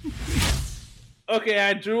 Okay,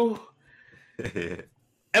 Andrew.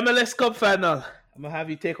 MLS Cup final. I'm gonna have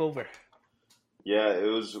you take over. Yeah, it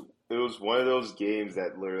was one of those games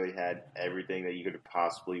that literally had everything that you could have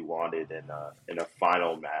possibly wanted in a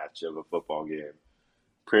final match of a football game.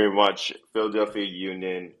 Pretty much, Philadelphia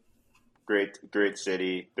Union, great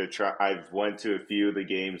city. I've went to a few of the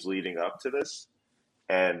games leading up to this,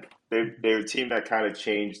 and they're a team that kind of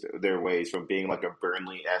changed their ways from being like a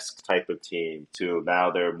Burnley-esque type of team to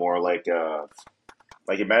now they're more like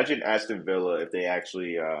imagine Aston Villa if they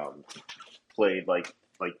actually played like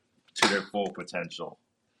to their full potential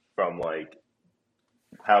from like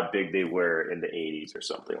how big they were in the 80s or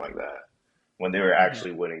something like that when they were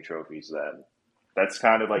actually winning trophies then. That's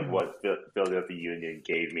kind of like what Philadelphia Union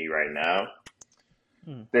gave me right now.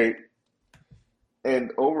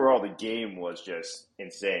 And overall, the game was just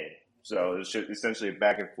insane. So it was just essentially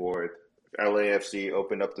back and forth. LAFC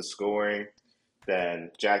opened up the scoring.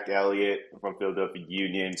 Then Jack Elliott from Philadelphia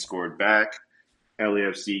Union scored back.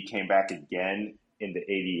 LAFC came back again around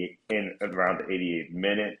the 88th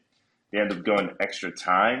minute. They ended up going extra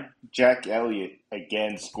time. Jack Elliott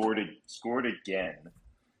again scored again.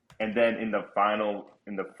 And then in the final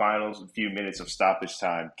few minutes of stoppage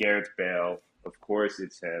time, Gareth Bale, of course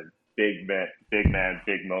it's him, big man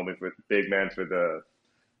for the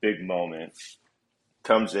big moment,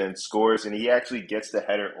 comes in, scores, and he actually gets the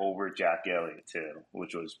header over Jack Elliott too,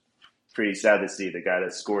 which was pretty sad to see. The guy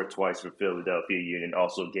that scored twice for Philadelphia Union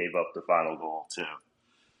also gave up the final goal too.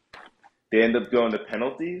 They end up going to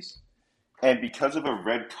penalties. And because of a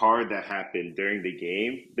red card that happened during the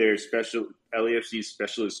game, LAFC's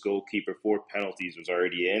specialist goalkeeper for penalties was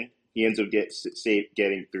already in. He ends up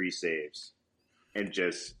getting 3 saves and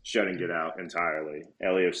just shutting it out entirely.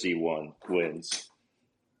 LAFC wins.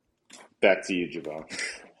 Back to you, Javon.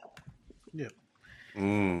 Yeah.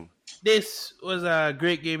 This was a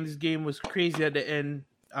great game. This game was crazy at the end.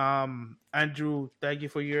 Andrew, thank you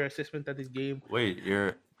for your assessment of this game. Wait,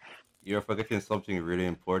 you're forgetting something really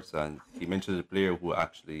important. He mentioned the player who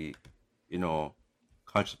actually,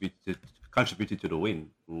 contributed to the win,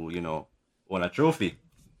 who, won a trophy.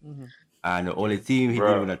 Mm-hmm. And the only team he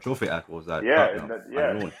didn't win a trophy at was at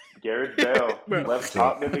Tottenham. Gareth Bale left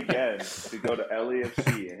Tottenham again to go to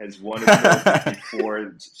LAFC and has won a trophy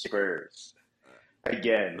before Spurs.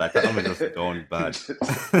 Again. Like Tottenham is just going bad.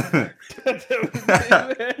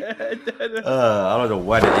 I don't know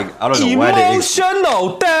why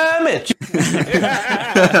Emotional damage.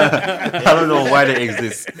 I don't know why they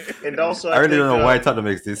exist. And also, I really don't know why Tottenham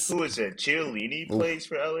exists. Who is it? Chiellini plays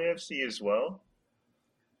for LAFC as well.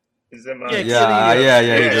 Is that Yeah, mine? Yeah, Kylian. yeah, he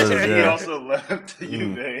Yeah, does. and he Yeah. also left Juve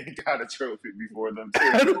Mm. and got a trophy before them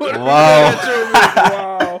And too. what we got Wow,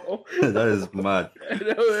 a trophy. Wow. that is mad.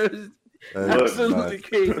 That was That is Look, mad. absolutely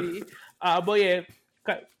crazy. But yeah,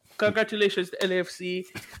 congratulations to LAFC.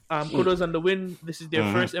 Mm. Kudos on the win. This is their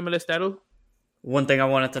Hmm. first MLS title. One thing I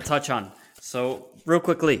wanted to touch on. So, real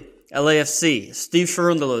quickly, LAFC, Steve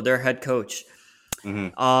Cherundolo, their head coach. Hmm.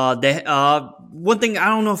 They one thing I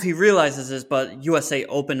don't know if he realizes is, but USA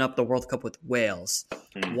opened up the World Cup with Wales.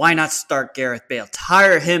 Why not start Gareth Bale?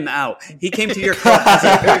 Tire him out. He came to your club as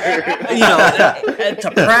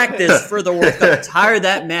to practice for the World Cup. Tire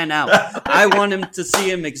that man out. I want him to see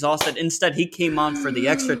him exhausted. Instead, he came on for the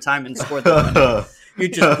extra time and scored the winner. You're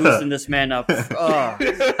just boosting this man up. That's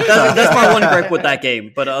my one gripe with that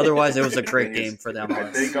game. But otherwise, it was a great game for them. I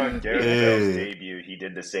think on Gareth Bale's debut, he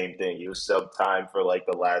did the same thing. He was sub time for like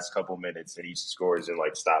the last couple minutes, and he scores in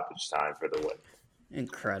like stoppage time for the win.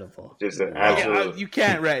 Incredible. Just an Wow. absolute You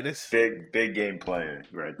can't write this. big game player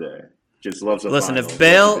right there. Just loves a Listen, final, if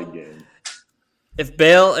Bale- loves a big game. If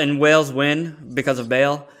Bale and Wales win because of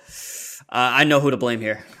Bale, I know who to blame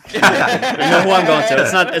here. I know who I'm going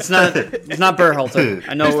to. It's not Berhalter.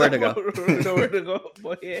 I know where to go. Know where to go.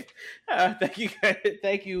 But yeah, thank you, guys.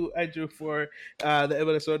 Thank you, Andrew, for the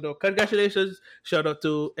MLS window. Congratulations! Shout out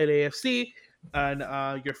to LAFC and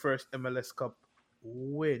your first MLS Cup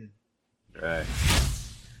win. Right.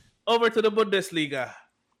 Over to the Bundesliga.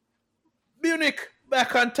 Munich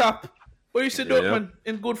back on top. Borussia Dortmund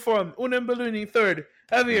in good form. Union Berlin third.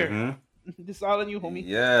 Javier, Mhm. this all on you, homie.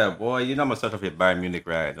 Yeah, boy, you know I'm gonna start off with Bayern Munich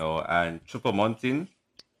right now, and Triple Mountain,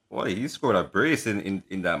 boy, he scored a brace in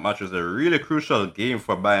that match. It was a really crucial game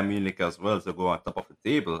for Bayern Munich as well to go on top of the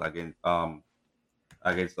table against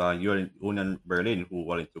Union Berlin, who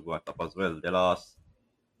wanted to go on top as well. They lost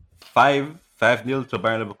 5-0 to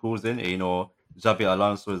Bayern Leverkusen. You know, Xabi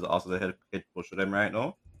Alonso is also the head coach for them right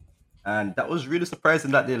now. And that was really surprising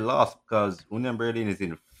that they lost because Union Berlin is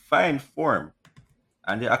in fine form.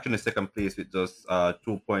 And they're actually in second place with just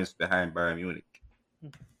 2 points behind Bayern Munich.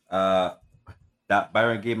 Uh, that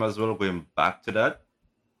Bayern game as well, going back to that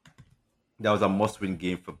was a must-win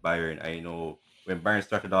game for Bayern. I know when Bayern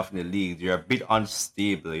started off in the league, they're a bit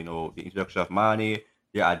unstable. You know, the introduction of Mane,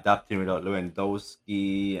 they're adapting without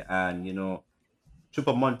Lewandowski, and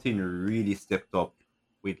Choupo-Moting really stepped up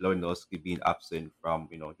with Lewandowski being absent from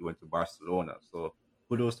he went to Barcelona. So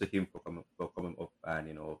kudos to him for coming up and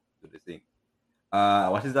do the thing.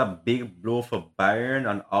 What is a big blow for Bayern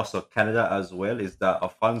and also Canada as well is that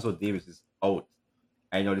Alfonso Davis is out.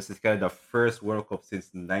 I know this is Canada's first World Cup since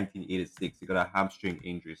 1986. He got a hamstring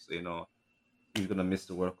injury, so he's gonna miss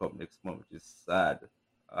the World Cup next month, which is sad.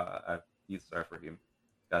 I feel sorry for him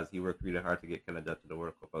because he worked really hard to get Canada to the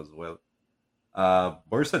World Cup as well.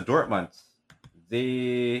 Borussia Dortmund,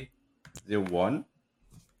 they won.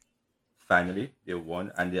 Finally, they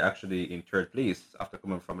won, and they're actually in third place after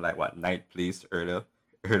coming from like what ninth place earlier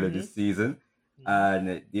this season.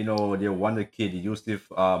 And they won the kid Yusuf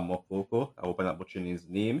Mokoko. I hope I'm not butchering his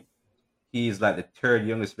name. He's like the third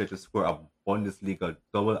youngest player to score a Bundesliga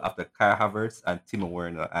double after Kai Havertz and Timo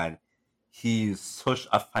Werner, and he's such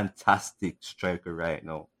a fantastic striker right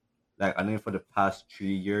now. Like I know him for the past 3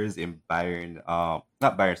 years in Bayern,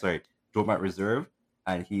 not Bayern, sorry, Dortmund Reserve,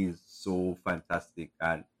 and he's so fantastic.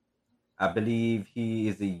 And I believe he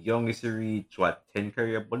is the youngest to reach 10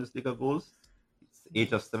 career Bundesliga goals. It's the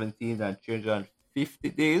age of 17 and 350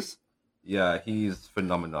 days. Yeah, he's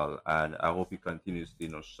phenomenal, and I hope he continues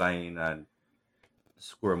to shine and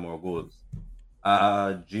score more goals.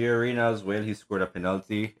 G Arena as well. He scored a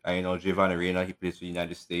penalty. I know Giovanni Arena. He plays for the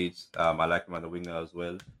United States. I like him on the winger as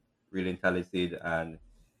well. Really talented, and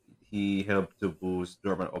he helped to boost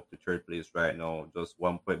Dortmund up to third place right now, just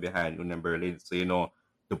 1 point behind Union Berlin. So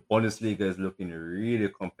the Bundesliga is looking really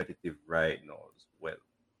competitive right now as well.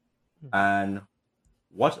 And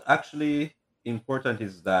what's actually important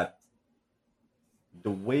is that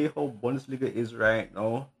the way how Bundesliga is right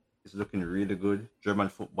now is looking really good. German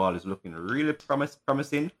football is looking really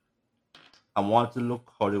promising. I want to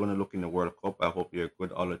look how they're going to look in the World Cup. I hope they're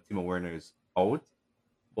good. All the Timo Werner is out,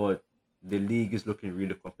 but the league is looking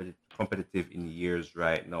really competitive in years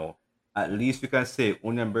right now. At least we can say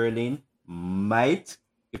Union Berlin might,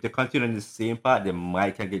 if they continue on the same path, they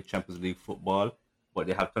might can get Champions League football, but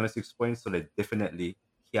they have 26 points, so they definitely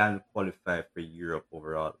can qualify for Europe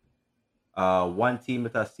overall. One team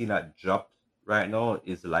that I've seen that dropped right now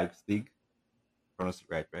is Leipzig. Pronounce it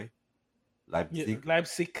right, right? Yeah,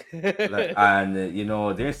 Leipzig. Leipzig. And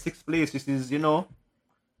they're in sixth place. This is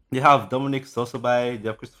they have Dominic Sosobai, they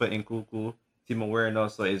have Christopher Nkuku, Timo Werner.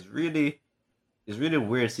 So it's really it's really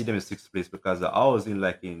weird to see them in sixth place because they're always in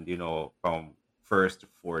like in from first to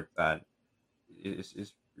fourth, and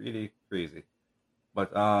it's really crazy.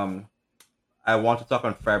 But I want to talk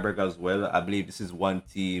on Freiburg as well. I believe this is one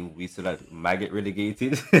team we still that might get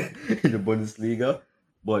relegated in the Bundesliga,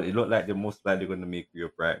 but it looked like they're most likely going to make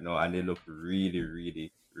Europe right now, and they look really,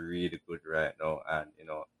 really, really good right now. And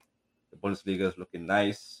the Bundesliga is looking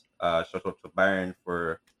nice. Shout out to Bayern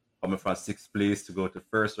for coming from sixth place to go to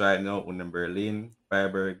first right now. Union Berlin,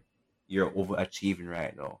 Freiburg, you're overachieving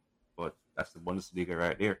right now, but that's the Bundesliga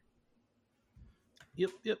right there.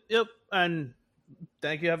 Yep, yep, yep. And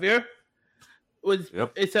thank you, Javier. Was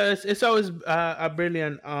Yep. it's always a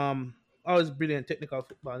brilliant always brilliant technical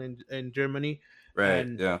football in Germany, Right.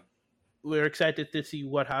 and Yeah. we're excited to see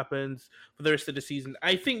what happens for the rest of the season.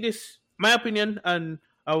 I think this, my opinion, and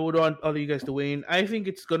I would want all of you guys to weigh in. I think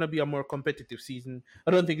it's gonna be a more competitive season.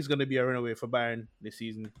 I don't think it's gonna be a runaway for Bayern this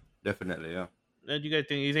season. Definitely. Yeah. Do you guys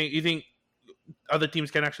think? You think other teams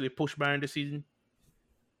can actually push Bayern this season?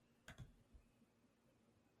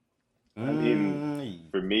 I mean,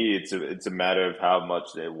 Mm, for me, it's a matter of how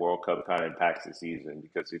much the World Cup kind of impacts the season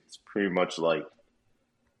because it's pretty much like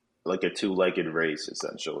a two-legged race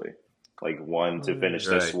essentially. Like one to Mm. finish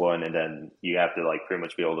this right. one, and then you have to like pretty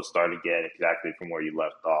much be able to start again exactly from where you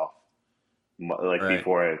left off, like Right.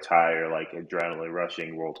 before an entire like adrenaline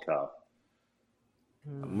rushing World Cup. I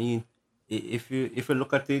Mm. mean, if you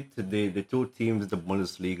look at it, the two teams in the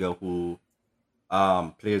Bundesliga who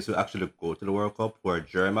players who actually go to the World Cup who are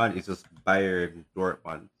German is just Bayern,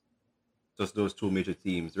 Dortmund, just those two major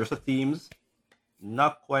teams. The rest of teams,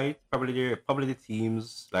 not quite. Probably the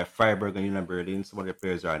teams like Freiburg and Union Berlin. Some of their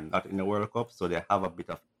players are not in the World Cup, so they have a bit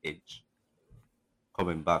of edge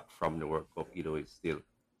coming back from the World Cup either way still.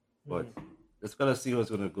 But Mm. let's gotta see what's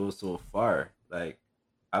gonna go so far. Like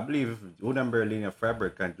I believe Union Berlin and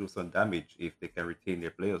Freiburg can do some damage if they can retain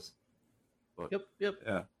their players. But Yep, yep.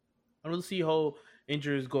 yeah. And we'll see how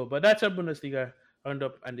injuries go. But that's our Bundesliga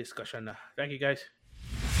roundup and discussion. Thank you, guys.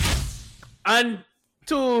 And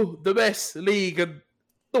to the best league in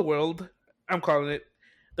the world, I'm calling it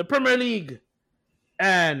the Premier League.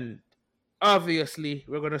 And obviously,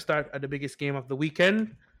 we're going to start at the biggest game of the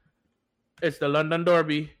weekend. It's the London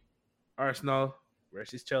Derby, Arsenal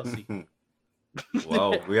versus Chelsea.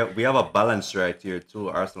 Wow, we have a balance right here. Two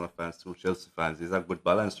Arsenal fans, two Chelsea fans. It's a good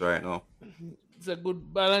balance right now. It's a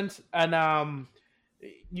good balance, and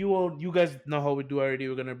you guys know how we do already.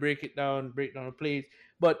 We're gonna break down the plays,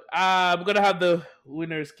 but we're gonna have the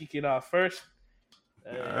winners kicking off first.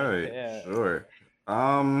 All right, Yeah. sure.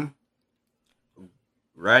 Um,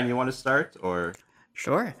 Ryan, you want to start or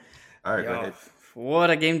Sure. all right, go Yo, ahead. what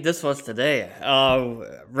a game this was today.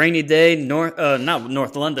 Rainy day, not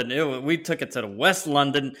North London. We took it to the West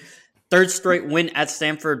London. Third straight win at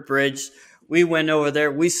Stamford Bridge. We went over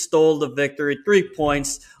there. We stole the victory. 3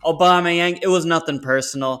 points. Aubameyang. It was nothing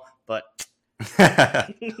personal, but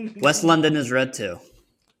West London is red too.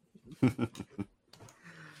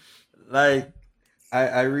 Like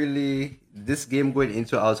I really this game going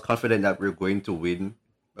into I was confident that we're going to win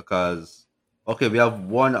because okay we have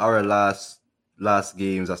won our last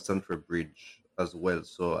games at Stamford Bridge as well.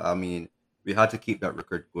 So I mean we had to keep that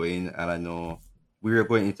record going, and I know we were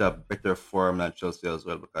going into a better form than Chelsea as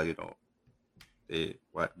well because they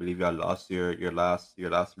what believe you lost your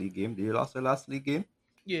last league game. Did you lost your last league game?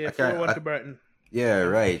 Yeah, I four can't. one to Brighton, Yeah,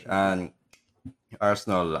 right. unfortunately.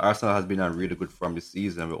 And Arsenal has been on really good form this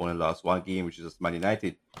season. We only lost one game, which is just Man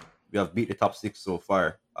United. We have beat the top six so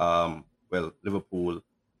far. Well, Liverpool,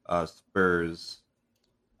 Spurs.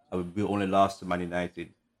 We only lost to Man United,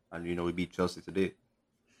 and we beat Chelsea today.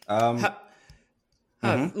 Um. How,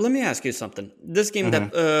 Mhm, let me ask you something. This game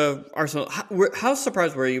mhm. that Arsenal, how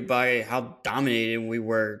surprised were you by how dominating we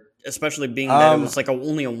were, especially being that it Um. was like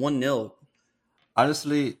only a 1-0?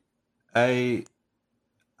 Honestly, I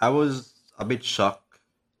I was a bit shocked.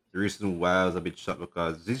 The reason why I was a bit shocked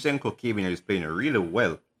because Zinchenko came in and he's playing really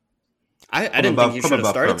well. I Coming didn't think back, you should coming have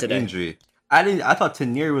back started from today. injury. I didn't. I thought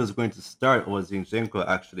Tenier was going to start or Zinchenko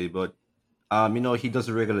actually, but he does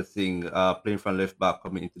a regular thing, playing from left back,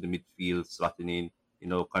 coming into the midfield, slotting in,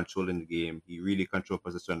 controlling the game. He really controlled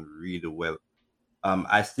possession really well.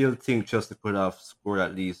 I still think Chelsea could have scored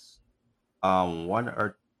at least one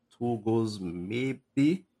or two goals,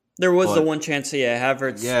 maybe, There was the but one chance, yeah,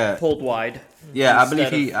 Havertz yeah, pulled wide Mhm. yeah, I believe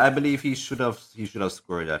instead he, of. I believe he should have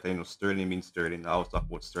scored that. Sterling means Sterling. I always talk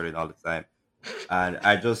about Sterling all the time, and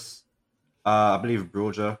I believe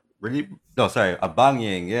Broja really no sorry,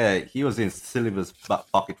 Abanging, yeah, he was in Silva's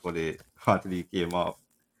back pocket for the until he came off.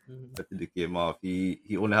 Mhm. Until he came off. He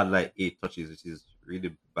only had like 8 touches, which is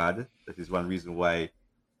really bad. That is one reason why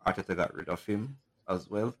Arteta got rid of him as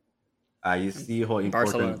well. You see how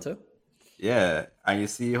Barcelona important, too. yeah, and you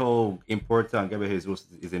see how important Gabriel Jesus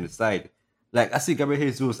is in the side. Like I see Gabriel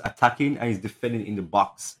Jesus attacking and he's defending in the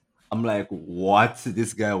box. I'm like, what?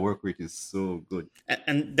 This guy work rate is so good.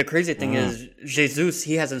 And the crazy thing Mm. is, Jesus,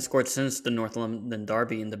 he hasn't scored since the North London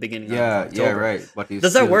derby in the beginning of Yeah, October. right. But he's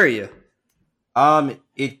Does that still worry you?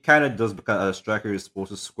 It kind of does because a striker is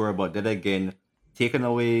supposed to score, but then again, taking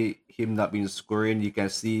away him not being scoring, you can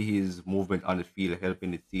see his movement on the field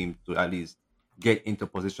helping the team to at least get into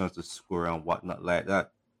positions to score and whatnot like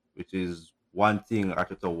that, which is one thing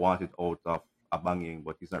Arteta wanted out of Abanging,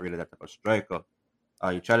 but he's not really that type of striker.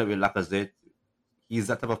 You tried it with Lacazette. He's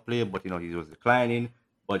that type of player, but he was declining,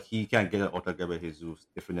 but he can get it out of Gabriel Jesus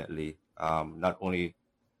definitely. Not only,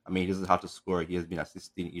 I mean, he doesn't have to score; he has been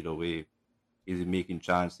assisting either way. He's making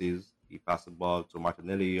chances. He passes the ball to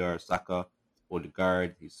Martinelli or Saka or the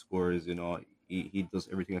guard. He scores. He does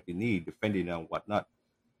everything that he needs, defending and whatnot.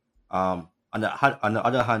 On the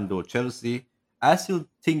other hand, though, Chelsea, I still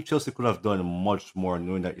think Chelsea could have done much more,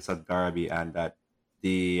 knowing that it's a derby and that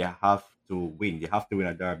they have to win. They have to win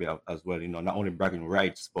a derby as well. Not only bragging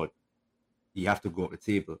rights, but you have to go up the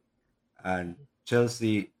table. And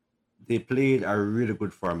Chelsea, they played a really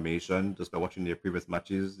good formation. Just by watching their previous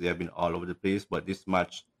matches, they have been all over the place. But this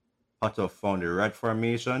match, Potter found the right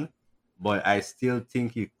formation. But I still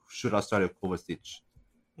think he should have started Kovacic.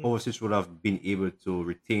 Kovacic would have been able to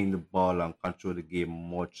retain the ball and control the game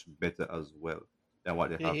much better as well than what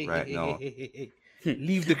they have right now.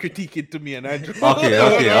 Leave the critiquing to me and Andrew.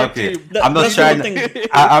 Okay. That's one thing.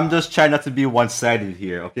 I'm just trying not to be one-sided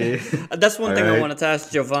here. Okay. That's one thing I Alright. wanted to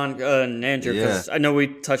ask Jovan and Andrew, because I know we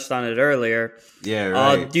touched on it earlier. Yeah.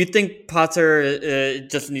 Right. Do you think Potter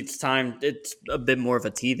just needs time? It's a bit more of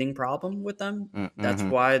a teething problem with them. That's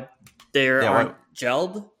why they aren't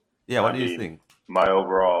gelled. Yeah. What do you mean, think? My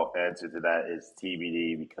overall answer to that is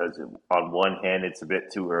TBD because on one hand, it's a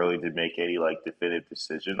bit too early to make any definitive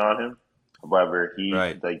decision on him. However, he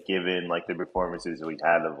Right. given the performances we've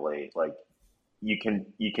had of late, you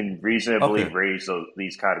can reasonably Okay. raise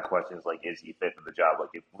these kind of questions is he fit for the job?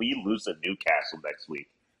 If we lose to Newcastle next week,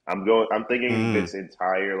 I'm thinking this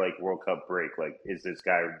entire World Cup break, is this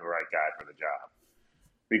guy the right guy for the job?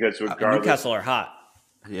 Because regardless, Newcastle are hot.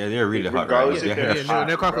 Yeah, they're really hot, right? regardless Yeah, if they're hot,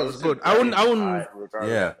 Newcastle is regardless good. if I wouldn't.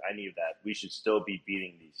 regardless Yeah. of any of that, we should still be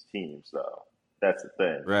beating these teams, though. That's the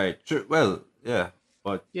thing. Right. True. Well, yeah,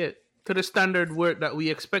 but Yeah, to the standard work that we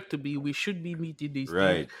expect to be, we should be meeting these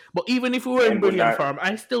right. teams. But even if we were in And we're brilliant not- form,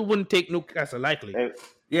 I still wouldn't take Newcastle lightly. And,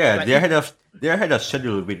 Yeah, Like, they're ahead of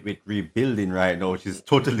schedule with rebuilding right now, which is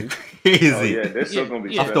totally crazy. oh yeah, they're still Yeah, gonna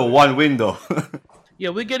be yeah. After struggling. one window. Yeah,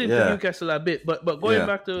 we'll get into Yeah. Newcastle a bit, but going Yeah.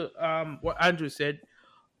 back to what Andrew said,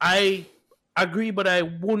 I agree, but I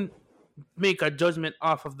wouldn't make a judgment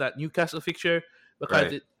off of that Newcastle fixture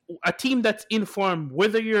because Right. a team that's informed,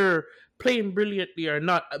 whether you're playing brilliantly or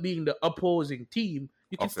not, being the opposing team,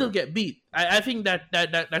 you can Okay. still get beat. I think that's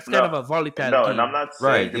kind No, of a volatile No, game. and I'm not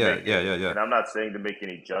saying Right, to yeah, make yeah. and I'm not saying to make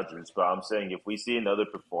any judgments, but I'm saying if we see another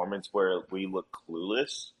performance where we look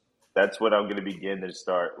clueless, that's when I'm going to begin to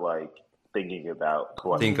start thinking about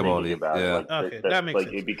Think about it, yeah. Okay, that makes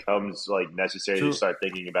sense. it becomes necessary True. to start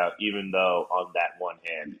thinking about, even though on that one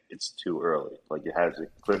hand it's too early.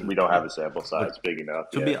 We don't have a sample size big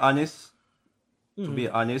enough. To yet. be honest,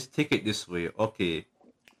 Mhm. take it this way. Okay.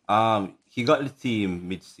 He got the team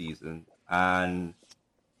mid-season and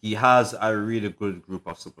he has a really good group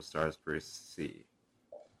of superstars per se.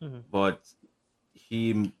 Mhm. But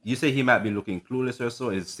you say he might be looking clueless or so.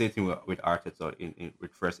 It's the same thing with Arteta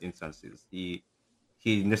with first instances. He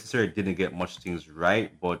necessarily didn't get much things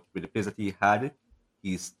right, but with the players that he had,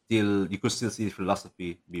 you could still see the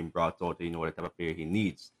philosophy being brought out. What type of player he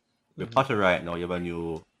needs. With Potter right now, you have a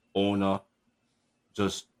new owner.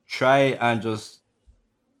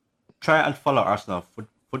 Try and follow Arsenal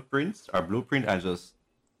footprints or blueprint and just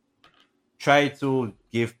try to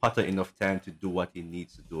give Potter enough time to do what he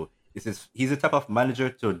needs to do. He's the type of manager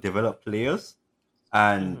to develop players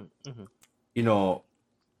and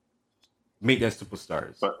make them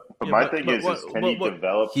superstars. But Yeah, my but- thing but is, what- can what- he what-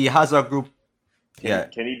 develop? He has a group. Can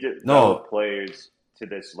he No. develop players to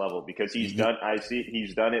this level? Because he's He- done. I see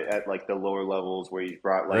he's done it at the lower levels where he's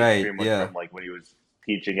brought Right, pretty much yeah. from when he was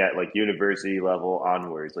teaching at university level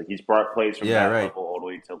onwards. He's brought players from Yeah, that right. level all the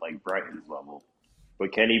way to Brighton's level.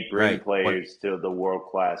 But can he bring Right, players to the world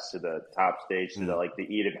class, to the top stage, to the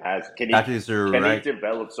Eden Hazard? Can he? That is Can right. he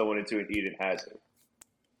develop someone into an Eden Hazard?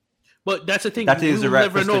 But that's the thing. That is we the will right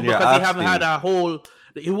never know question you're because he haven't asking. had a whole.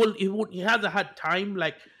 He hasn't had time.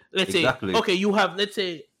 Let's Exactly. say, okay, you have. Let's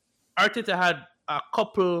say, Arteta had a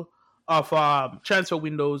couple of transfer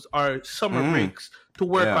windows or summer Mm, breaks to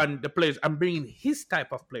work yeah. on the players and bringing his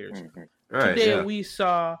type of players. Mhm. Right. Today Yeah. we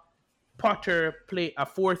saw Potter play a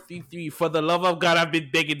 4-3-3. For the love of God, I've been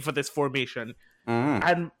begging for this formation. Mm,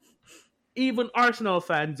 And even Arsenal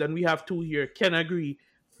fans, and we have two here, can agree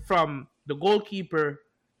from the goalkeeper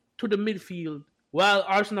to the midfield. While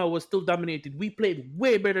Arsenal was still dominated, we played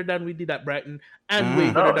way better than we did at Brighton and way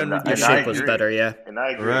mm. better No, than we Your did and at I shape was Liverpool. agree. better, yeah. And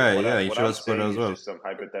I agree. Right. What, Yeah. You what should I'm have scored saying as is well. just some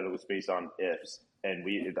hypotheticals based on ifs, and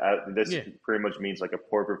this Yeah, pretty much means like a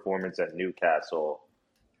poor performance at Newcastle,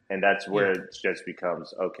 and that's yeah. where it just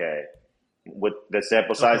becomes okay. With the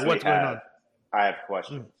sample Okay, size we what's going have, on? I have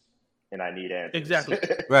questions Mm, and I need answers. exactly.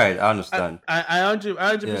 Right. I I understand. I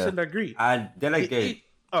 100% Yeah. agree. And The delegate.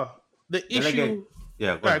 i- oh the Delegate. issue.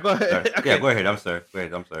 Yeah. Go All right, ahead. go Sorry. ahead. Yeah. Okay, Go ahead. I'm sorry. Go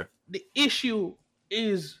ahead. I'm sorry. the issue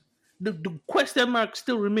is the question mark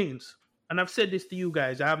still remains, and I've said this to you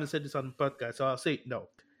guys. I haven't said this on the podcast, so I'll say it now.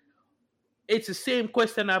 It's the same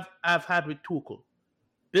question I've had with Tuchel.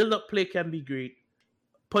 Build up play can be great,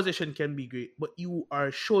 possession can be great, but you are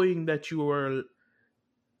showing that you are,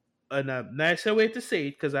 and a nicer way to say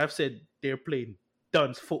it, because I've said they're playing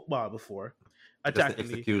dunce football before, Just the attackingly.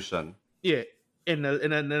 execution. Yeah, in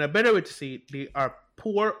a better way to say it, they are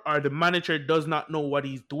poor, or the manager does not know what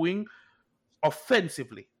he's doing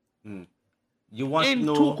offensively. Mm. You want to In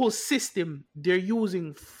know? Tuchel's system, they're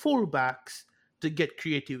using fullbacks to get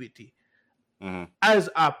creativity Mm, as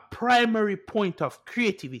a primary point of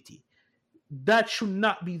creativity. That should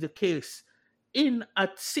not be the case. In a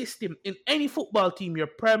system, in any football team, your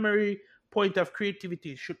primary point of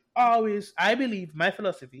creativity should always, I believe, my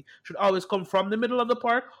philosophy, should always come from the middle of the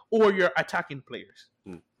park or your attacking players.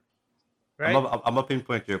 mm. Right? I'm gonna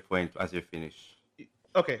pinpoint your point as you finish.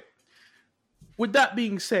 Okay. With that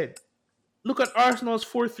being said, look at Arsenal's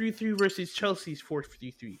 4-3-3 versus Chelsea's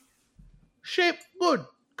 4-3-3. Shape good.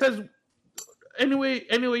 Because anyway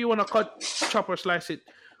you want to cut, chop, or slice it,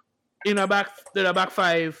 in a back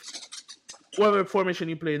five, whatever formation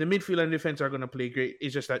you play, the midfield and defense are going to play great.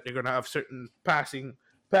 It's just that they're going to have certain passing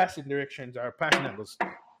directions or passing angles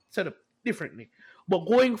set up differently. But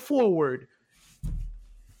going forward,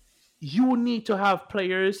 you need to have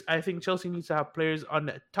players. I think Chelsea needs to have players on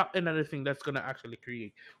the top end of the thing that's going to actually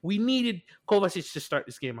create. We needed Kovacic to start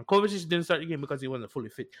this game, and Kovacic didn't start the game because he wasn't fully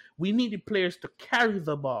fit. We needed players to carry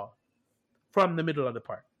the ball from the middle of the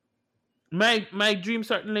park. My dream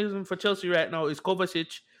starting 11 for Chelsea right now is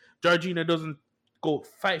Kovacic. Georgina doesn't go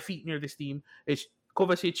 5 feet near this team. It's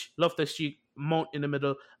Kovacic, Loftus-Cheek, Mount in the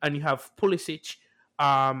middle, and you have Pulisic,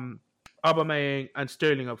 Aubameyang, and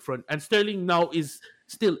Sterling up front. And Sterling now is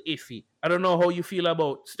still iffy. I don't know how you feel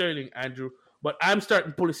about Sterling, Andrew, but I'm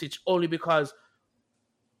starting Pulisic only because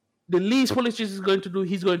the least Pulisic is going to do,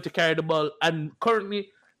 he's going to carry the ball. And currently,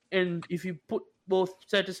 and if you put both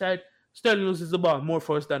side to side, Sterling loses the ball more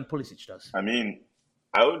for us than Pulisic does. I mean,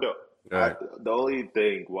 I would. Right. The only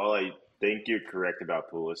thing, while I think you're correct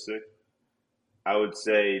about Pulisic, I would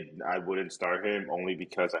say I wouldn't start him only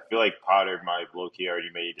because I feel like Potter might low-key already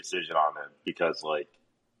made a decision on him because like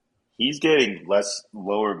he's getting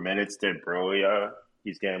lower minutes than Broya.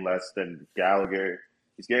 He's getting less than Gallagher.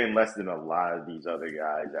 He's getting less than a lot of these other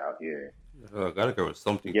guys out here. Gallagher was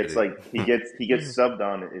something. He gets today. like he gets subbed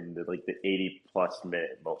on in the 80+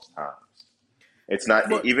 minute most times. It's not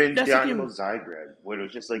But even that's the thing. Dynamo Zagreb when it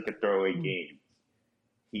was just like a throwaway game.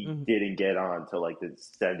 He didn't get on till like the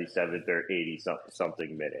 77th or 80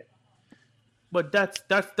 something minute. But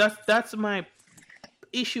that's my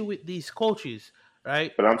issue with these coaches,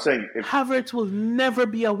 right? But I'm saying if Havertz will never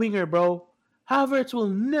be a winger, bro. Havertz will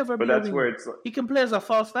never But be a that's winger. where it's He can play as a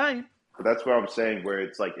false nine. But that's what I'm saying. Where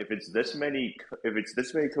it's like if it's this many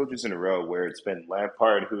coaches in a row, where it's been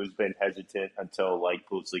Lampard who has been hesitant until like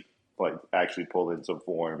Pulisic like actually pulled in some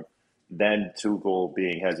form, then Tuchel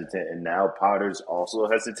being hesitant, and now Potter's also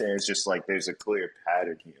hesitant. It's just like there's a clear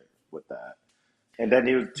pattern here with that. And then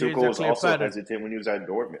Tuchel was clear also pattern. hesitant when he was at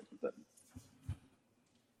Dortmund.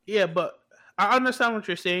 Yeah, but I understand what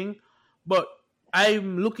you're saying, but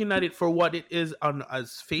I'm looking at it for what it is on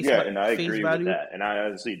as face And I face agree value. with that. And I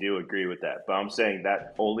honestly do agree with that. But I'm saying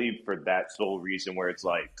that only for that sole reason where it's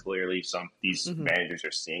like clearly these managers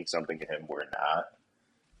are seeing something in him we're not.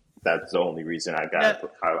 That's the only reason I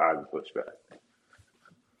would push back.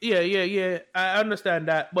 Yeah. I understand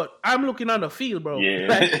that, but I'm looking on the field, bro. Yeah.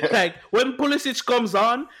 Like when Pulisic comes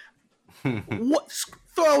on,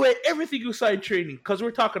 throw away everything you saw in training because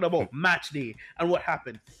we're talking about match day and what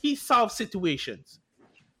happened. He solves situations,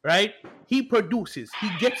 right? He produces. He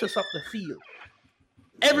gets us up the field.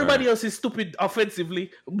 Everybody Right. else is stupid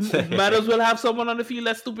offensively. Might as well have someone on the field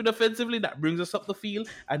that's stupid offensively that brings us up the field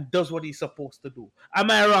and does what he's supposed to do.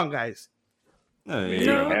 Am I wrong, guys? No, We you ain't need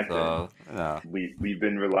wrong No. at Kente. all. No. We've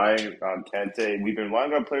been relying on Kente. We've been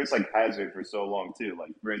relying on players like Hazard for so long too.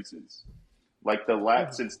 Like for instance, like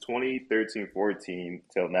since 2013-14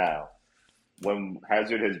 till now, when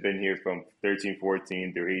Hazard has been here from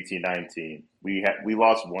 13-14 through 18-19, we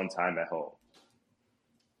lost one time at home.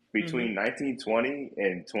 Between 19-20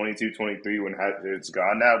 and 22-23, when Hazard's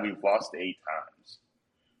gone now, we've lost 8 times.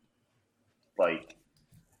 Like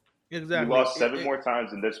we Exactly. lost 7 more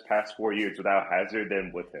times in this past 4 years without Hazard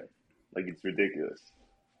than with him. Like it's ridiculous.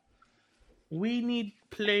 We need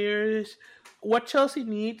players. What Chelsea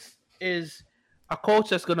needs is a coach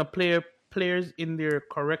that's gonna play players in their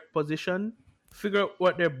correct position, figure out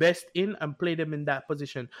what they're best in, and play them in that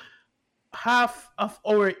position. Half of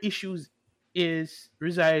our issues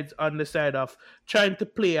resides on the side of trying to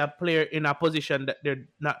play a player in a position that they're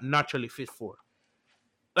not naturally fit for.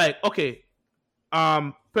 Like, okay,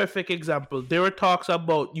 perfect example. There were talks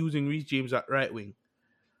about using Reece James at right wing.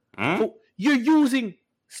 Hmm? So you're using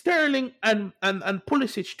Sterling and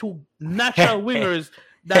Pulisic, two natural wingers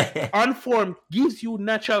that on form gives you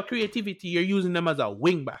natural creativity. You're using them as a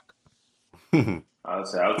wing back.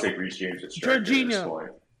 Honestly, I would take Reece James at striker at this Jorginho.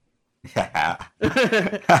 point.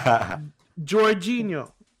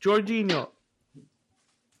 Jorginho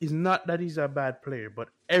is not that he's a bad player, but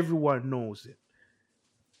everyone knows it.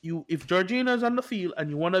 If Jorginho is on the field and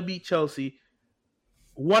you want to beat Chelsea,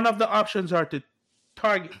 one of the options are to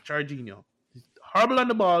target Jorginho. He's horrible on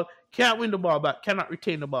the ball, can't win the ball back, cannot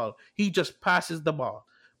retain the ball. He just passes the ball,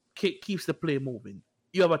 keeps the play moving.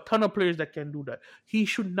 You have a ton of players that can do that. He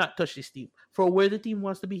should not touch this team. For where the team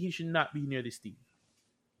wants to be, he should not be near this team.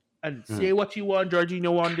 And say what you want,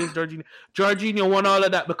 Jorginho won this, Jorginho won all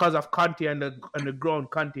of that because of Conte and the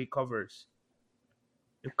ground Conte covers.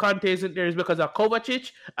 If Conte isn't there, it's because of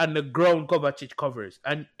Kovacic and the ground Kovacic covers.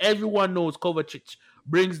 And everyone knows Kovacic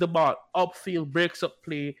brings the ball upfield, breaks up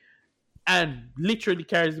play, and literally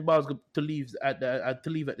carries the ball to leave at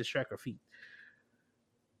the striker feet.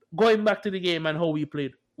 Going back to the game and how we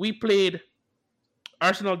played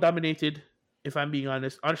Arsenal dominated. If I'm being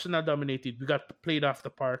honest, Arsenal dominated. We got played off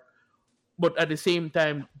the park. But at the same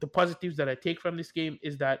time, the positives that I take from this game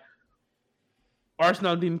is that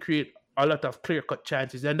Arsenal didn't create a lot of clear-cut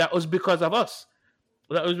chances, and that was because of us.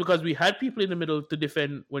 That was because we had people in the middle to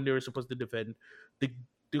defend when they were supposed to defend. The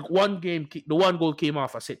one goal came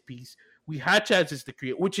off a set piece. We had chances to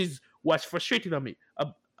create, which is what's frustrating me.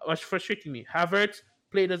 Havertz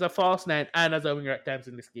played as a false nine and as a winger at times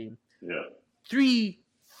in this game. Yeah. Three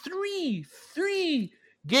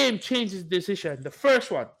game changes decision. The first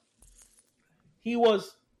one, he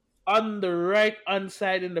was on the right hand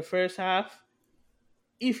side in the first half.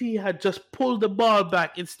 If he had just pulled the ball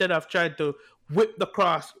back instead of trying to whip the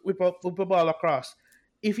ball across,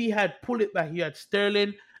 if he had pulled it back, he had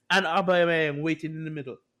Sterling and Aubameyang waiting in the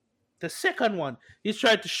middle. The second one, he's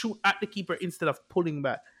trying to shoot at the keeper instead of pulling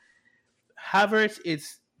back. Havertz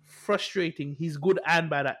is frustrating. He's good and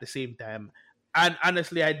bad at the same time. And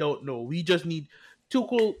honestly, I don't know. We just need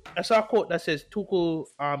Tuchel. I saw a quote that says Tuchel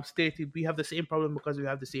stated we have the same problem because we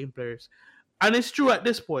have the same players, and it's true at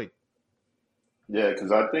this point. Yeah,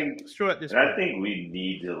 because I think, It's true at this and I point. think we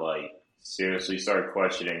need to seriously start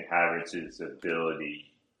questioning Havertz's ability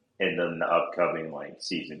in the upcoming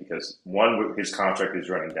season because one, his contract is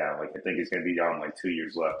running down. I think he's going to be on 2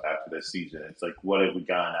 years left after this season. It's what have we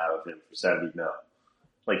gotten out of him for 70 mil?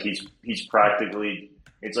 He's practically.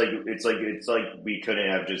 It's like we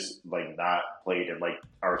couldn't have just not played him like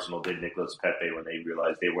Arsenal did Nicolas Pepe when they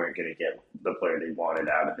realized they weren't going to get the player they wanted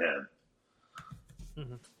out of him.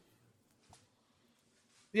 Mm-hmm.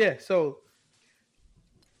 Yeah, so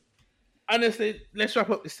honestly, let's wrap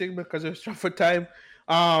up this thing because it's short for time.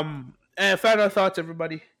 And final thoughts,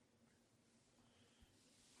 everybody.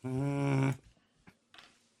 Well,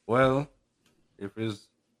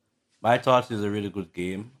 my thoughts is a really good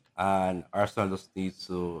game, and Arsenal just needs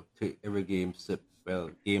to take every game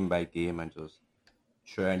game by game, and just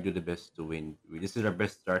try and do the best to win. This is our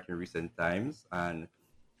best start in recent times, and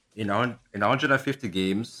in 150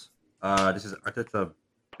 games, this is Arteta's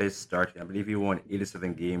best start. I believe he won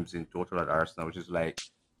 87 games in total at Arsenal, which is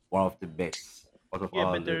one of the best out of Yeah,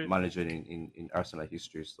 all the better. managers in Arsenal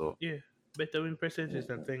history. So, Yeah, better win percentages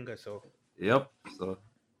than Wenger. So yep. So,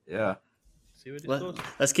 yeah. see where this goes.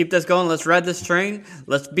 Let's keep this going. Let's ride this train.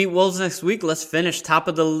 Let's beat Wolves next week. Let's finish top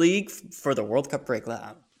of the league for the World Cup break.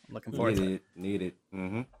 I'm looking forward to it. Need it.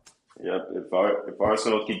 Mm-hmm. Yep. If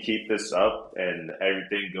Arsenal can keep this up and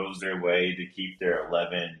everything goes their way to keep their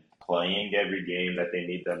 11 playing every game that they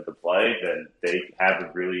need them to play, then they have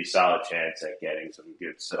a really solid chance at getting some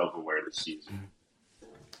good silverware this season.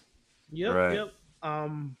 Yep, Right. yep.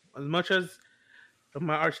 As much as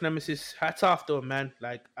my arch nemesis, hats off to him, man.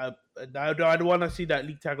 Like I don't want to see that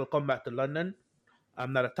league title come back to London.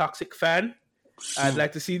 I'm not a toxic fan. I'd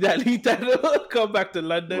like to see that league title come back to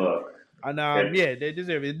London. Look, And if- yeah, they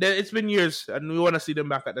deserve it. It's been years, and we want to see them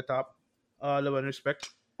back at the top. Love and respect.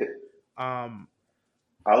 I'll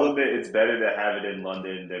admit it's better to have it in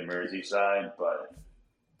London than Merseyside, but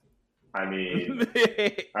I mean,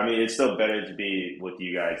 it's still better to be with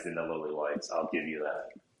you guys than the Lily Whites. I'll give you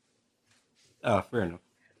that. Oh, fair enough.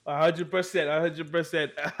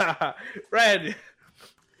 100%. Ryan,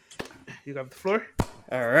 you got the floor.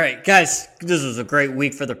 All right, guys, this was a great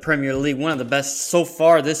week for the Premier League. One of the best so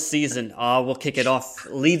far this season. We'll kick it off.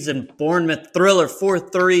 Leeds and Bournemouth thriller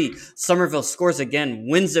 4-3. Somerville scores again,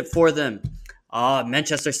 wins it for them.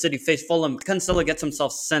 Manchester City face Fulham. Cancelo gets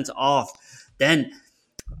himself sent off. Then,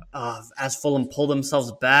 as Fulham pull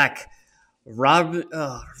themselves back, Robinson.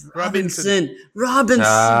 Come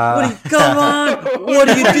on. What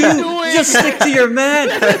do you do? Just stick to your man.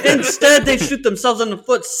 Instead, they shoot themselves in the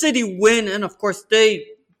foot. City win, and of course, they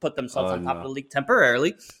put themselves on top of the league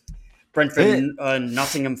temporarily. Brentford,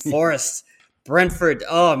 Nottingham Forest. Brentford,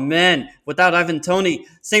 oh man, without Ivan Toney,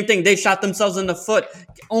 same thing. They shot themselves in the foot.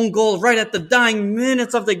 Own goal right at the dying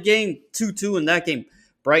minutes of the game. 2-2 in that game.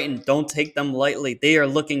 Brighton, don't take them lightly. They are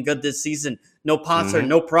looking good this season. No Potter,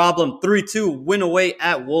 no problem. 3-2, win away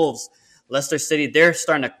at Wolves. Leicester City, they're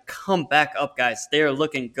starting to come back up, guys. They are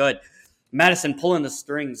looking good. Madison pulling the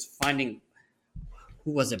strings, finding,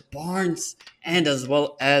 who was it, Barnes, and as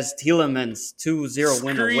well as Tielemans. 2-0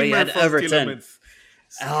 win away at Everton.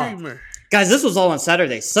 Screamer. Guys, this was all on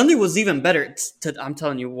Saturday. Sunday was even better. I'm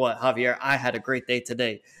telling you what, Javier, I had a great day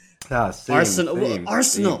today.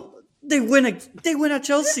 Arsenal. They win at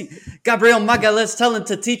Chelsea. Gabriel Magalhaes telling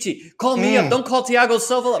Tadici, call me up. Don't call Thiago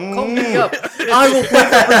Silva up. Call me up. I will play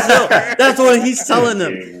for Brazil. That's what he's telling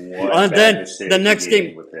them. And then the next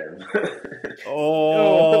game.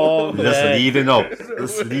 Just leave it up.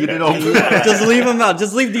 Just leave it up. Just leave him out.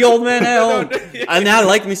 Just leave the old man at home. And I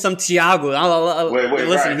like me some Thiago. Wait,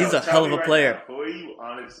 listen, Ryan, he's a hell of a player. Now,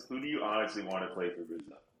 who do you honestly want to play for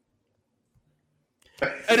Brazil?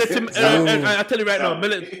 And I tell you right now,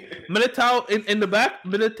 Militao in the back.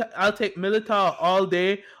 I'll take Militao all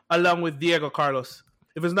day along with Diego Carlos.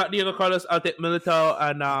 If it's not Diego Carlos, I'll take Militao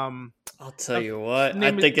and I'll tell you what.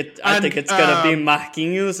 I think it's gonna be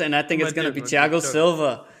Marquinhos, and I think it's gonna be Thiago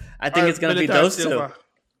Silva. I think it's gonna be those two.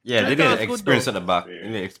 Yeah, they need experience at the back. They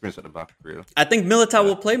need experience at the back, real. I think Militao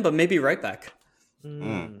will play, but maybe right back.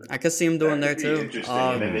 I could see him doing there too.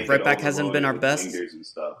 Right back hasn't been our best. And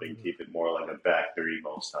stuff and keep it more like a back three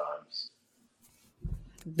most times.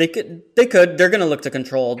 They could. They're gonna look to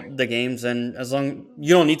control the games, and as long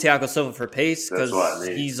you don't need Thiago Silva for pace because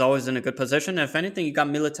he's always in a good position. If anything, you got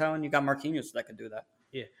Militao and you got Marquinhos that could do that.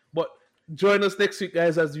 Yeah, but join us next week,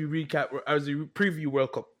 guys, as we preview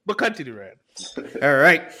World Cup. But continue, Ryan. All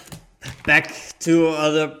right, back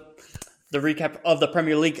to the recap of the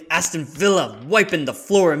Premier League. Aston Villa wiping the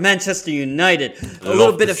floor. Manchester United. A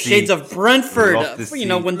little bit of shades of Brentford.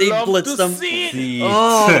 When they blitzed them.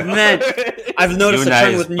 Oh, man. I've noticed a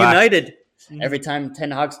trend with United. Every time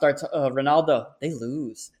Ten Hag starts Ronaldo, they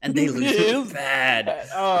lose. And they lose bad.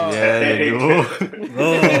 Yeah, they do.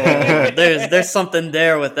 There's something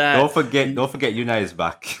there with that. Don't forget United's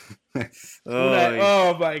back.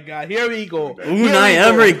 Oh my God! Here we go. Unai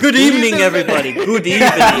Emery. Good evening, everybody. Good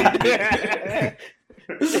evening.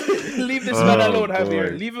 Leave this man alone,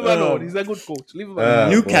 Javier. Leave him alone. He's a good coach. Leave him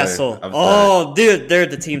alone. Newcastle. Oh, dude, they're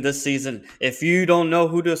the team this season. If you don't know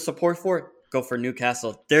who to support for, go for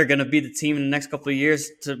Newcastle. They're gonna be the team in the next couple of years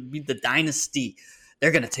to be the dynasty.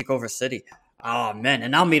 They're gonna take over City. Oh man,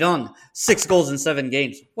 and Almiron, 6 goals in 7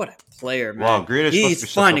 games. What a player, man! Wow, Grealish he's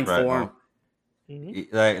finding form.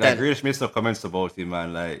 Like Grealish made some comments about him,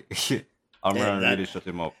 man. Like, Almiron really shut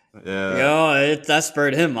him up. Yeah, that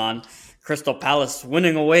spurred him on. Crystal Palace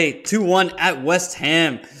winning away 2-1 at West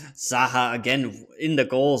Ham. Zaha again in the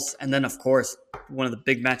goals. And then, of course, one of the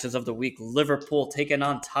big matches of the week, Liverpool taking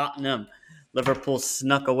on Tottenham. Liverpool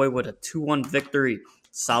snuck away with a 2-1 victory.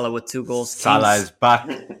 Salah with 2 goals. Salah is back.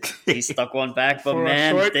 He stuck one back, but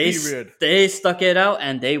man, they stuck it out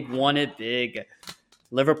and they won it big.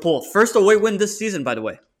 Liverpool, first away win this season, by the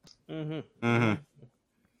way.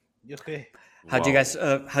 Okay. How'd you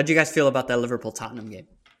guys feel about that Liverpool Tottenham game?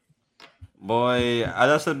 Boy, as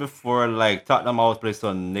I said before, like Tottenham always plays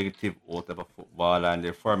some negative out of football, and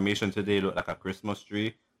their formation today looked like a Christmas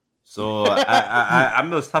tree. So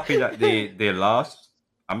I'm just happy that they lost.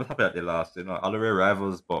 I'm happy that they lost. All the way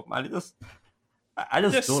rivals, but man, I just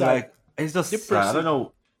Just don't sad. like. It's just sad. I don't Depressing.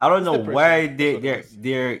 know. I don't It's know depressing. why That's what it is.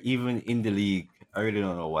 they're even in the league. I really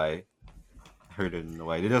don't know why. I really don't know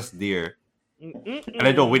why. They're just there, and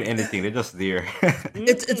they don't win Mm-mm. anything. They're just there.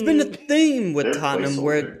 It's been a Mm-mm. theme with They're Tottenham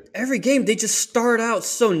where placeholder. every game they just start out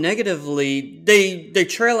so negatively. They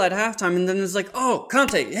trail at halftime and then it's like, oh,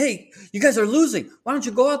 Conte, hey, you guys are losing. Why don't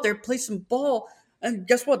you go out there play some ball? And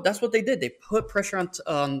guess what? That's what they did. They put pressure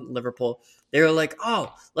on Liverpool. They were like,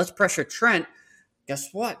 oh, let's pressure Trent. Guess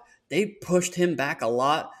what? They pushed him back a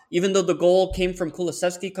lot. Even though the goal came from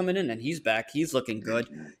Kulusevski coming in, and he's back, he's looking good.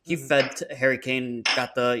 He Mhm. fed Harry Kane,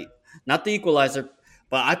 got the not the equalizer,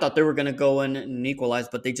 but I thought they were gonna go in and equalize,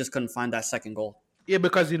 but they just couldn't find that second goal. Yeah,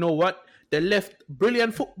 because you know what? They left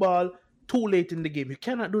brilliant football too late in the game. You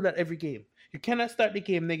cannot do that every game. You cannot start the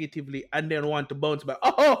game negatively and then want to bounce back.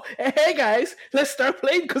 Oh, hey guys, let's start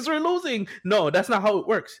playing because we're losing. No, that's not how it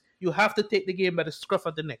works. You have to take the game by the scruff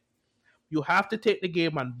of the neck. You have to take the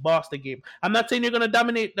game and boss the game. I'm not saying you're going to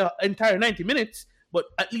dominate the entire 90 minutes, but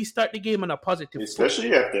at least start the game on a positive foot.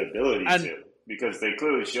 Especially if the ability And to, because they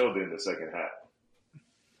clearly showed it in the second half.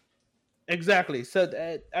 exactly. So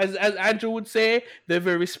as Andrew would say, they're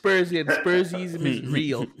very Spursian. Spursism is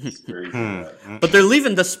real. It's crazy. Hmm. Man. But they're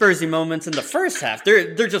leaving the Spursy moments in the first half.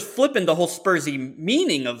 They're just flipping the whole Spursy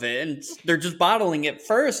meaning of it, and they're just bottling it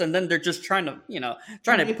first, and then they're just trying to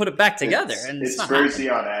put it back together. And It's not Spursy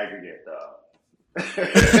on aggregate, though.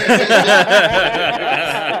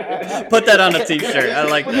 happening. Put that on a t-shirt. I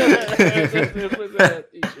like that.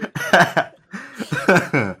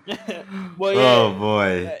 Well, yeah. Oh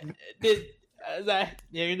boy. There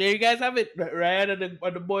you guys have it. Ryan and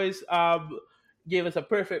the boys gave us a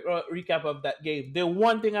perfect recap of that game. The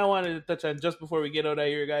one thing I wanted to touch on just before we get out of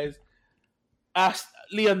here, guys,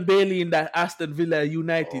 Leon Bailey in that Aston Villa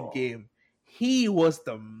United game. He was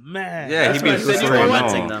the man. Yeah, That's he why I been said, you know scoring what?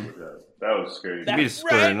 Influencing now. them. That was crazy. That- He been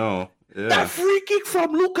scoring right? now. Yeah. That free kick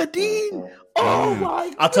from Luka Dean. Oh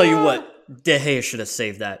my! I'll tell you God. what, De Gea should have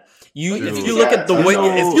saved that. True. If you look at the Yeah, way,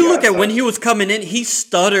 I know. if you look at Yeah. when he was coming in, he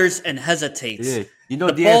stutters and hesitates. Yeah. You know,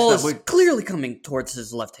 The Diaz ball that is with, clearly coming towards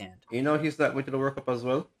his left hand. he's that way to the World Cup as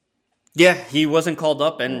well. Yeah, he wasn't called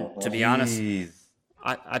up, and to be honest, Jeez.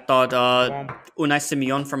 I thought Unai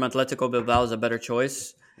Simeon from Atletico Bilbao is a better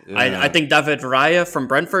choice. Yeah. I think David Raya from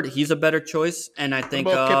Brentford, he's a better choice, and I think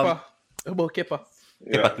About Kepa. Keep a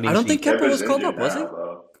clean I don't sheet. think Kepa was Kepa's called up, injured was he? now,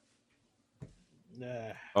 though. Nah.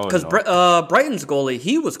 Oh, Because no. Brighton's goalie,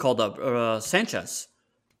 he was called up, Sanchez,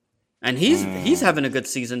 and he's having a good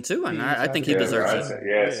season too, and I think he Yeah, deserves right. it.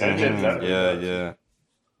 Yeah, Sanchez definitely does. Yeah.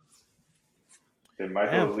 And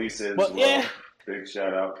Michael Yeah. Elise as But well. yeah. Big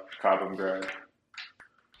shout out. Cobham Grind.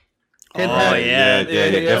 Ten Oh Hag. yeah, Yeah,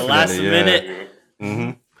 the definitely, last yeah. minute.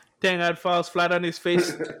 Mm-hmm. Ten Hag falls flat on his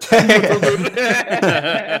face.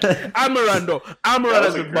 Almirando. That Almiron has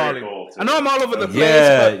was a been great balling. goal, too. I know I'm all over the place,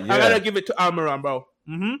 Yeah, but I yeah. gotta give it to Almiron, bro.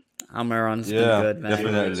 Mm-hmm. Almiron's Yeah, been good, man.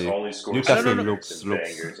 definitely. Only scored Newcastle bangers looks- and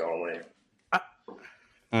bangers only.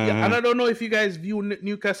 Yeah, and I don't know if you guys view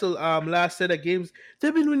Newcastle last set of games.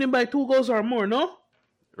 They've been winning by 2 goals or more, no?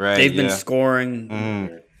 Right. They've yeah. been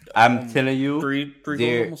scoring I'm telling you, three goals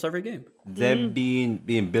they're- almost every game. them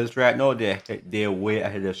being built right now. They're way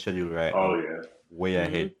ahead of schedule right Oh, now. yeah. Way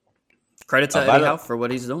ahead. Credit to About Eddie it. Howe for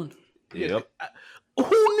what he's doing. Yep. Who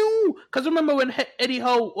knew? Because remember when Eddie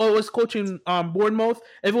Howe was coaching Bournemouth,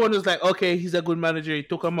 everyone was like, okay, he's a good manager. He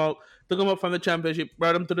took him out from the championship,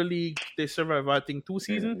 brought him to the league. They survived, I think, 2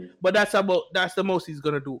 seasons. But that's the most he's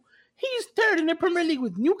gonna do. He's third in the Premier League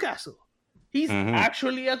with Newcastle. He's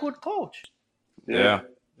actually a good coach. Yeah.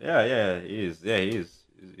 He is. Yeah, he is.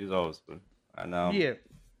 He's always good. And Yeah.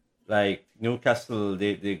 like Newcastle,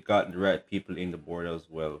 they got the right people in the board as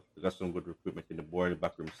well. They got some good recruitment in the board, the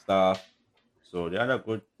backroom staff. So they're on a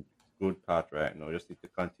good path right now. Just need to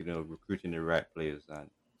continue recruiting the right players and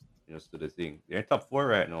do the thing. They're in top 4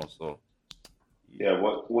 right now, so Yeah,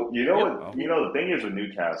 what you know what you know the thing is with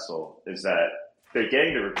Newcastle is that they're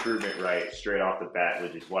getting the recruitment right straight off the bat,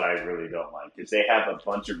 which is what I really don't like because they have a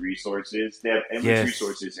bunch of resources. They have endless Yes,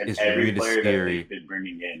 resources, and it's every really player scary. that they've been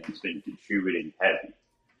bringing in has been contributing heavy.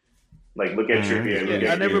 Like look at Trippier, look Yeah,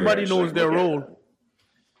 at and everybody Grealish, knows like, their look at role.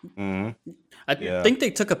 them. I Yeah. think they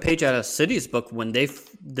took a page out of City's book when they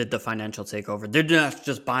did the financial takeover. They're not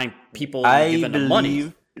just buying people and I giving them money.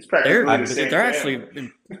 believe It's practically They're the same they're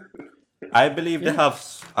family.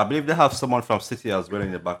 actually they have someone from City as well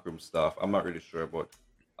in the backroom staff. I'm not really sure, but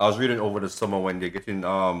I was reading over the summer when they're getting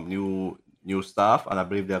new staff, and I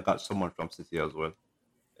believe they got someone from City as well.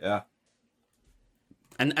 Yeah.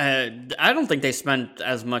 and I don't think they spent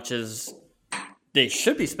as much as they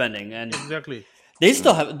should be spending. And Exactly. They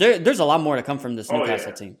still have there's a lot more to come from this Oh, Newcastle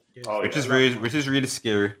yeah. team. Yes. Oh, which yeah. is really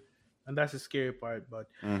scary. And that's the scary part. But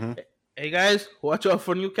Mm-hmm. hey, guys, watch out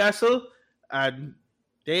for Newcastle, and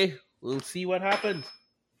we'll see what happens.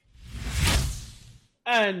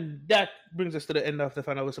 And that brings us to the end of the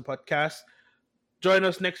Final Whistle podcast. Join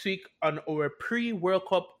us next week on our pre-World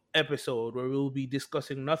Cup episode, where we'll be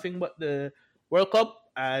discussing nothing but the World Cup.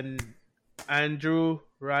 And Andrew,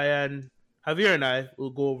 Ryan, Javier, and I will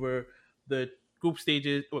go over the group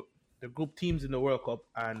stages, the group teams in the World Cup,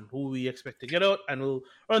 and who we expect to get out. And we'll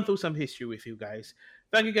run through some history with you guys.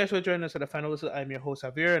 Thank you guys for joining us at the Final Whistle. I'm your host,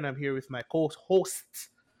 Javier, and I'm here with my co-hosts,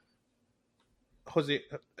 Jose,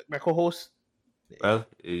 my co-host. Well,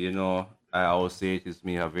 I always say it is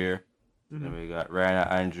me, Javier. Mhm. And we got Ryan and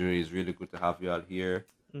Andrew. It's really good to have you all here.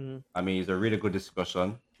 Mhm. I mean, it's a really good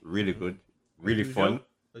discussion. Really good. Really usual. fun.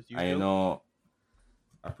 As I usual.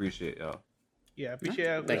 I appreciate y'all. Yeah, I appreciate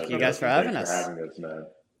it. Thank you Yeah, guys for thanks having us. having us, man.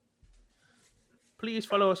 Please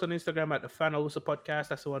follow us on Instagram at the Final Whistle Podcast.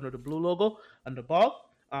 That's the one with the blue logo on the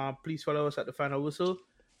ball. Please follow us at the Final Whistle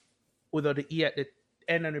without the E at the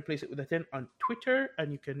end and replace it with a 10 on Twitter.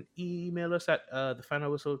 And you can email us at the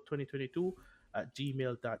Final Whistle 2022 at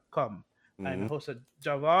gmail.com. I'm your host,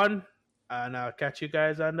 Javon, and I'll catch you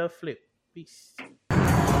guys on the flip. Peace.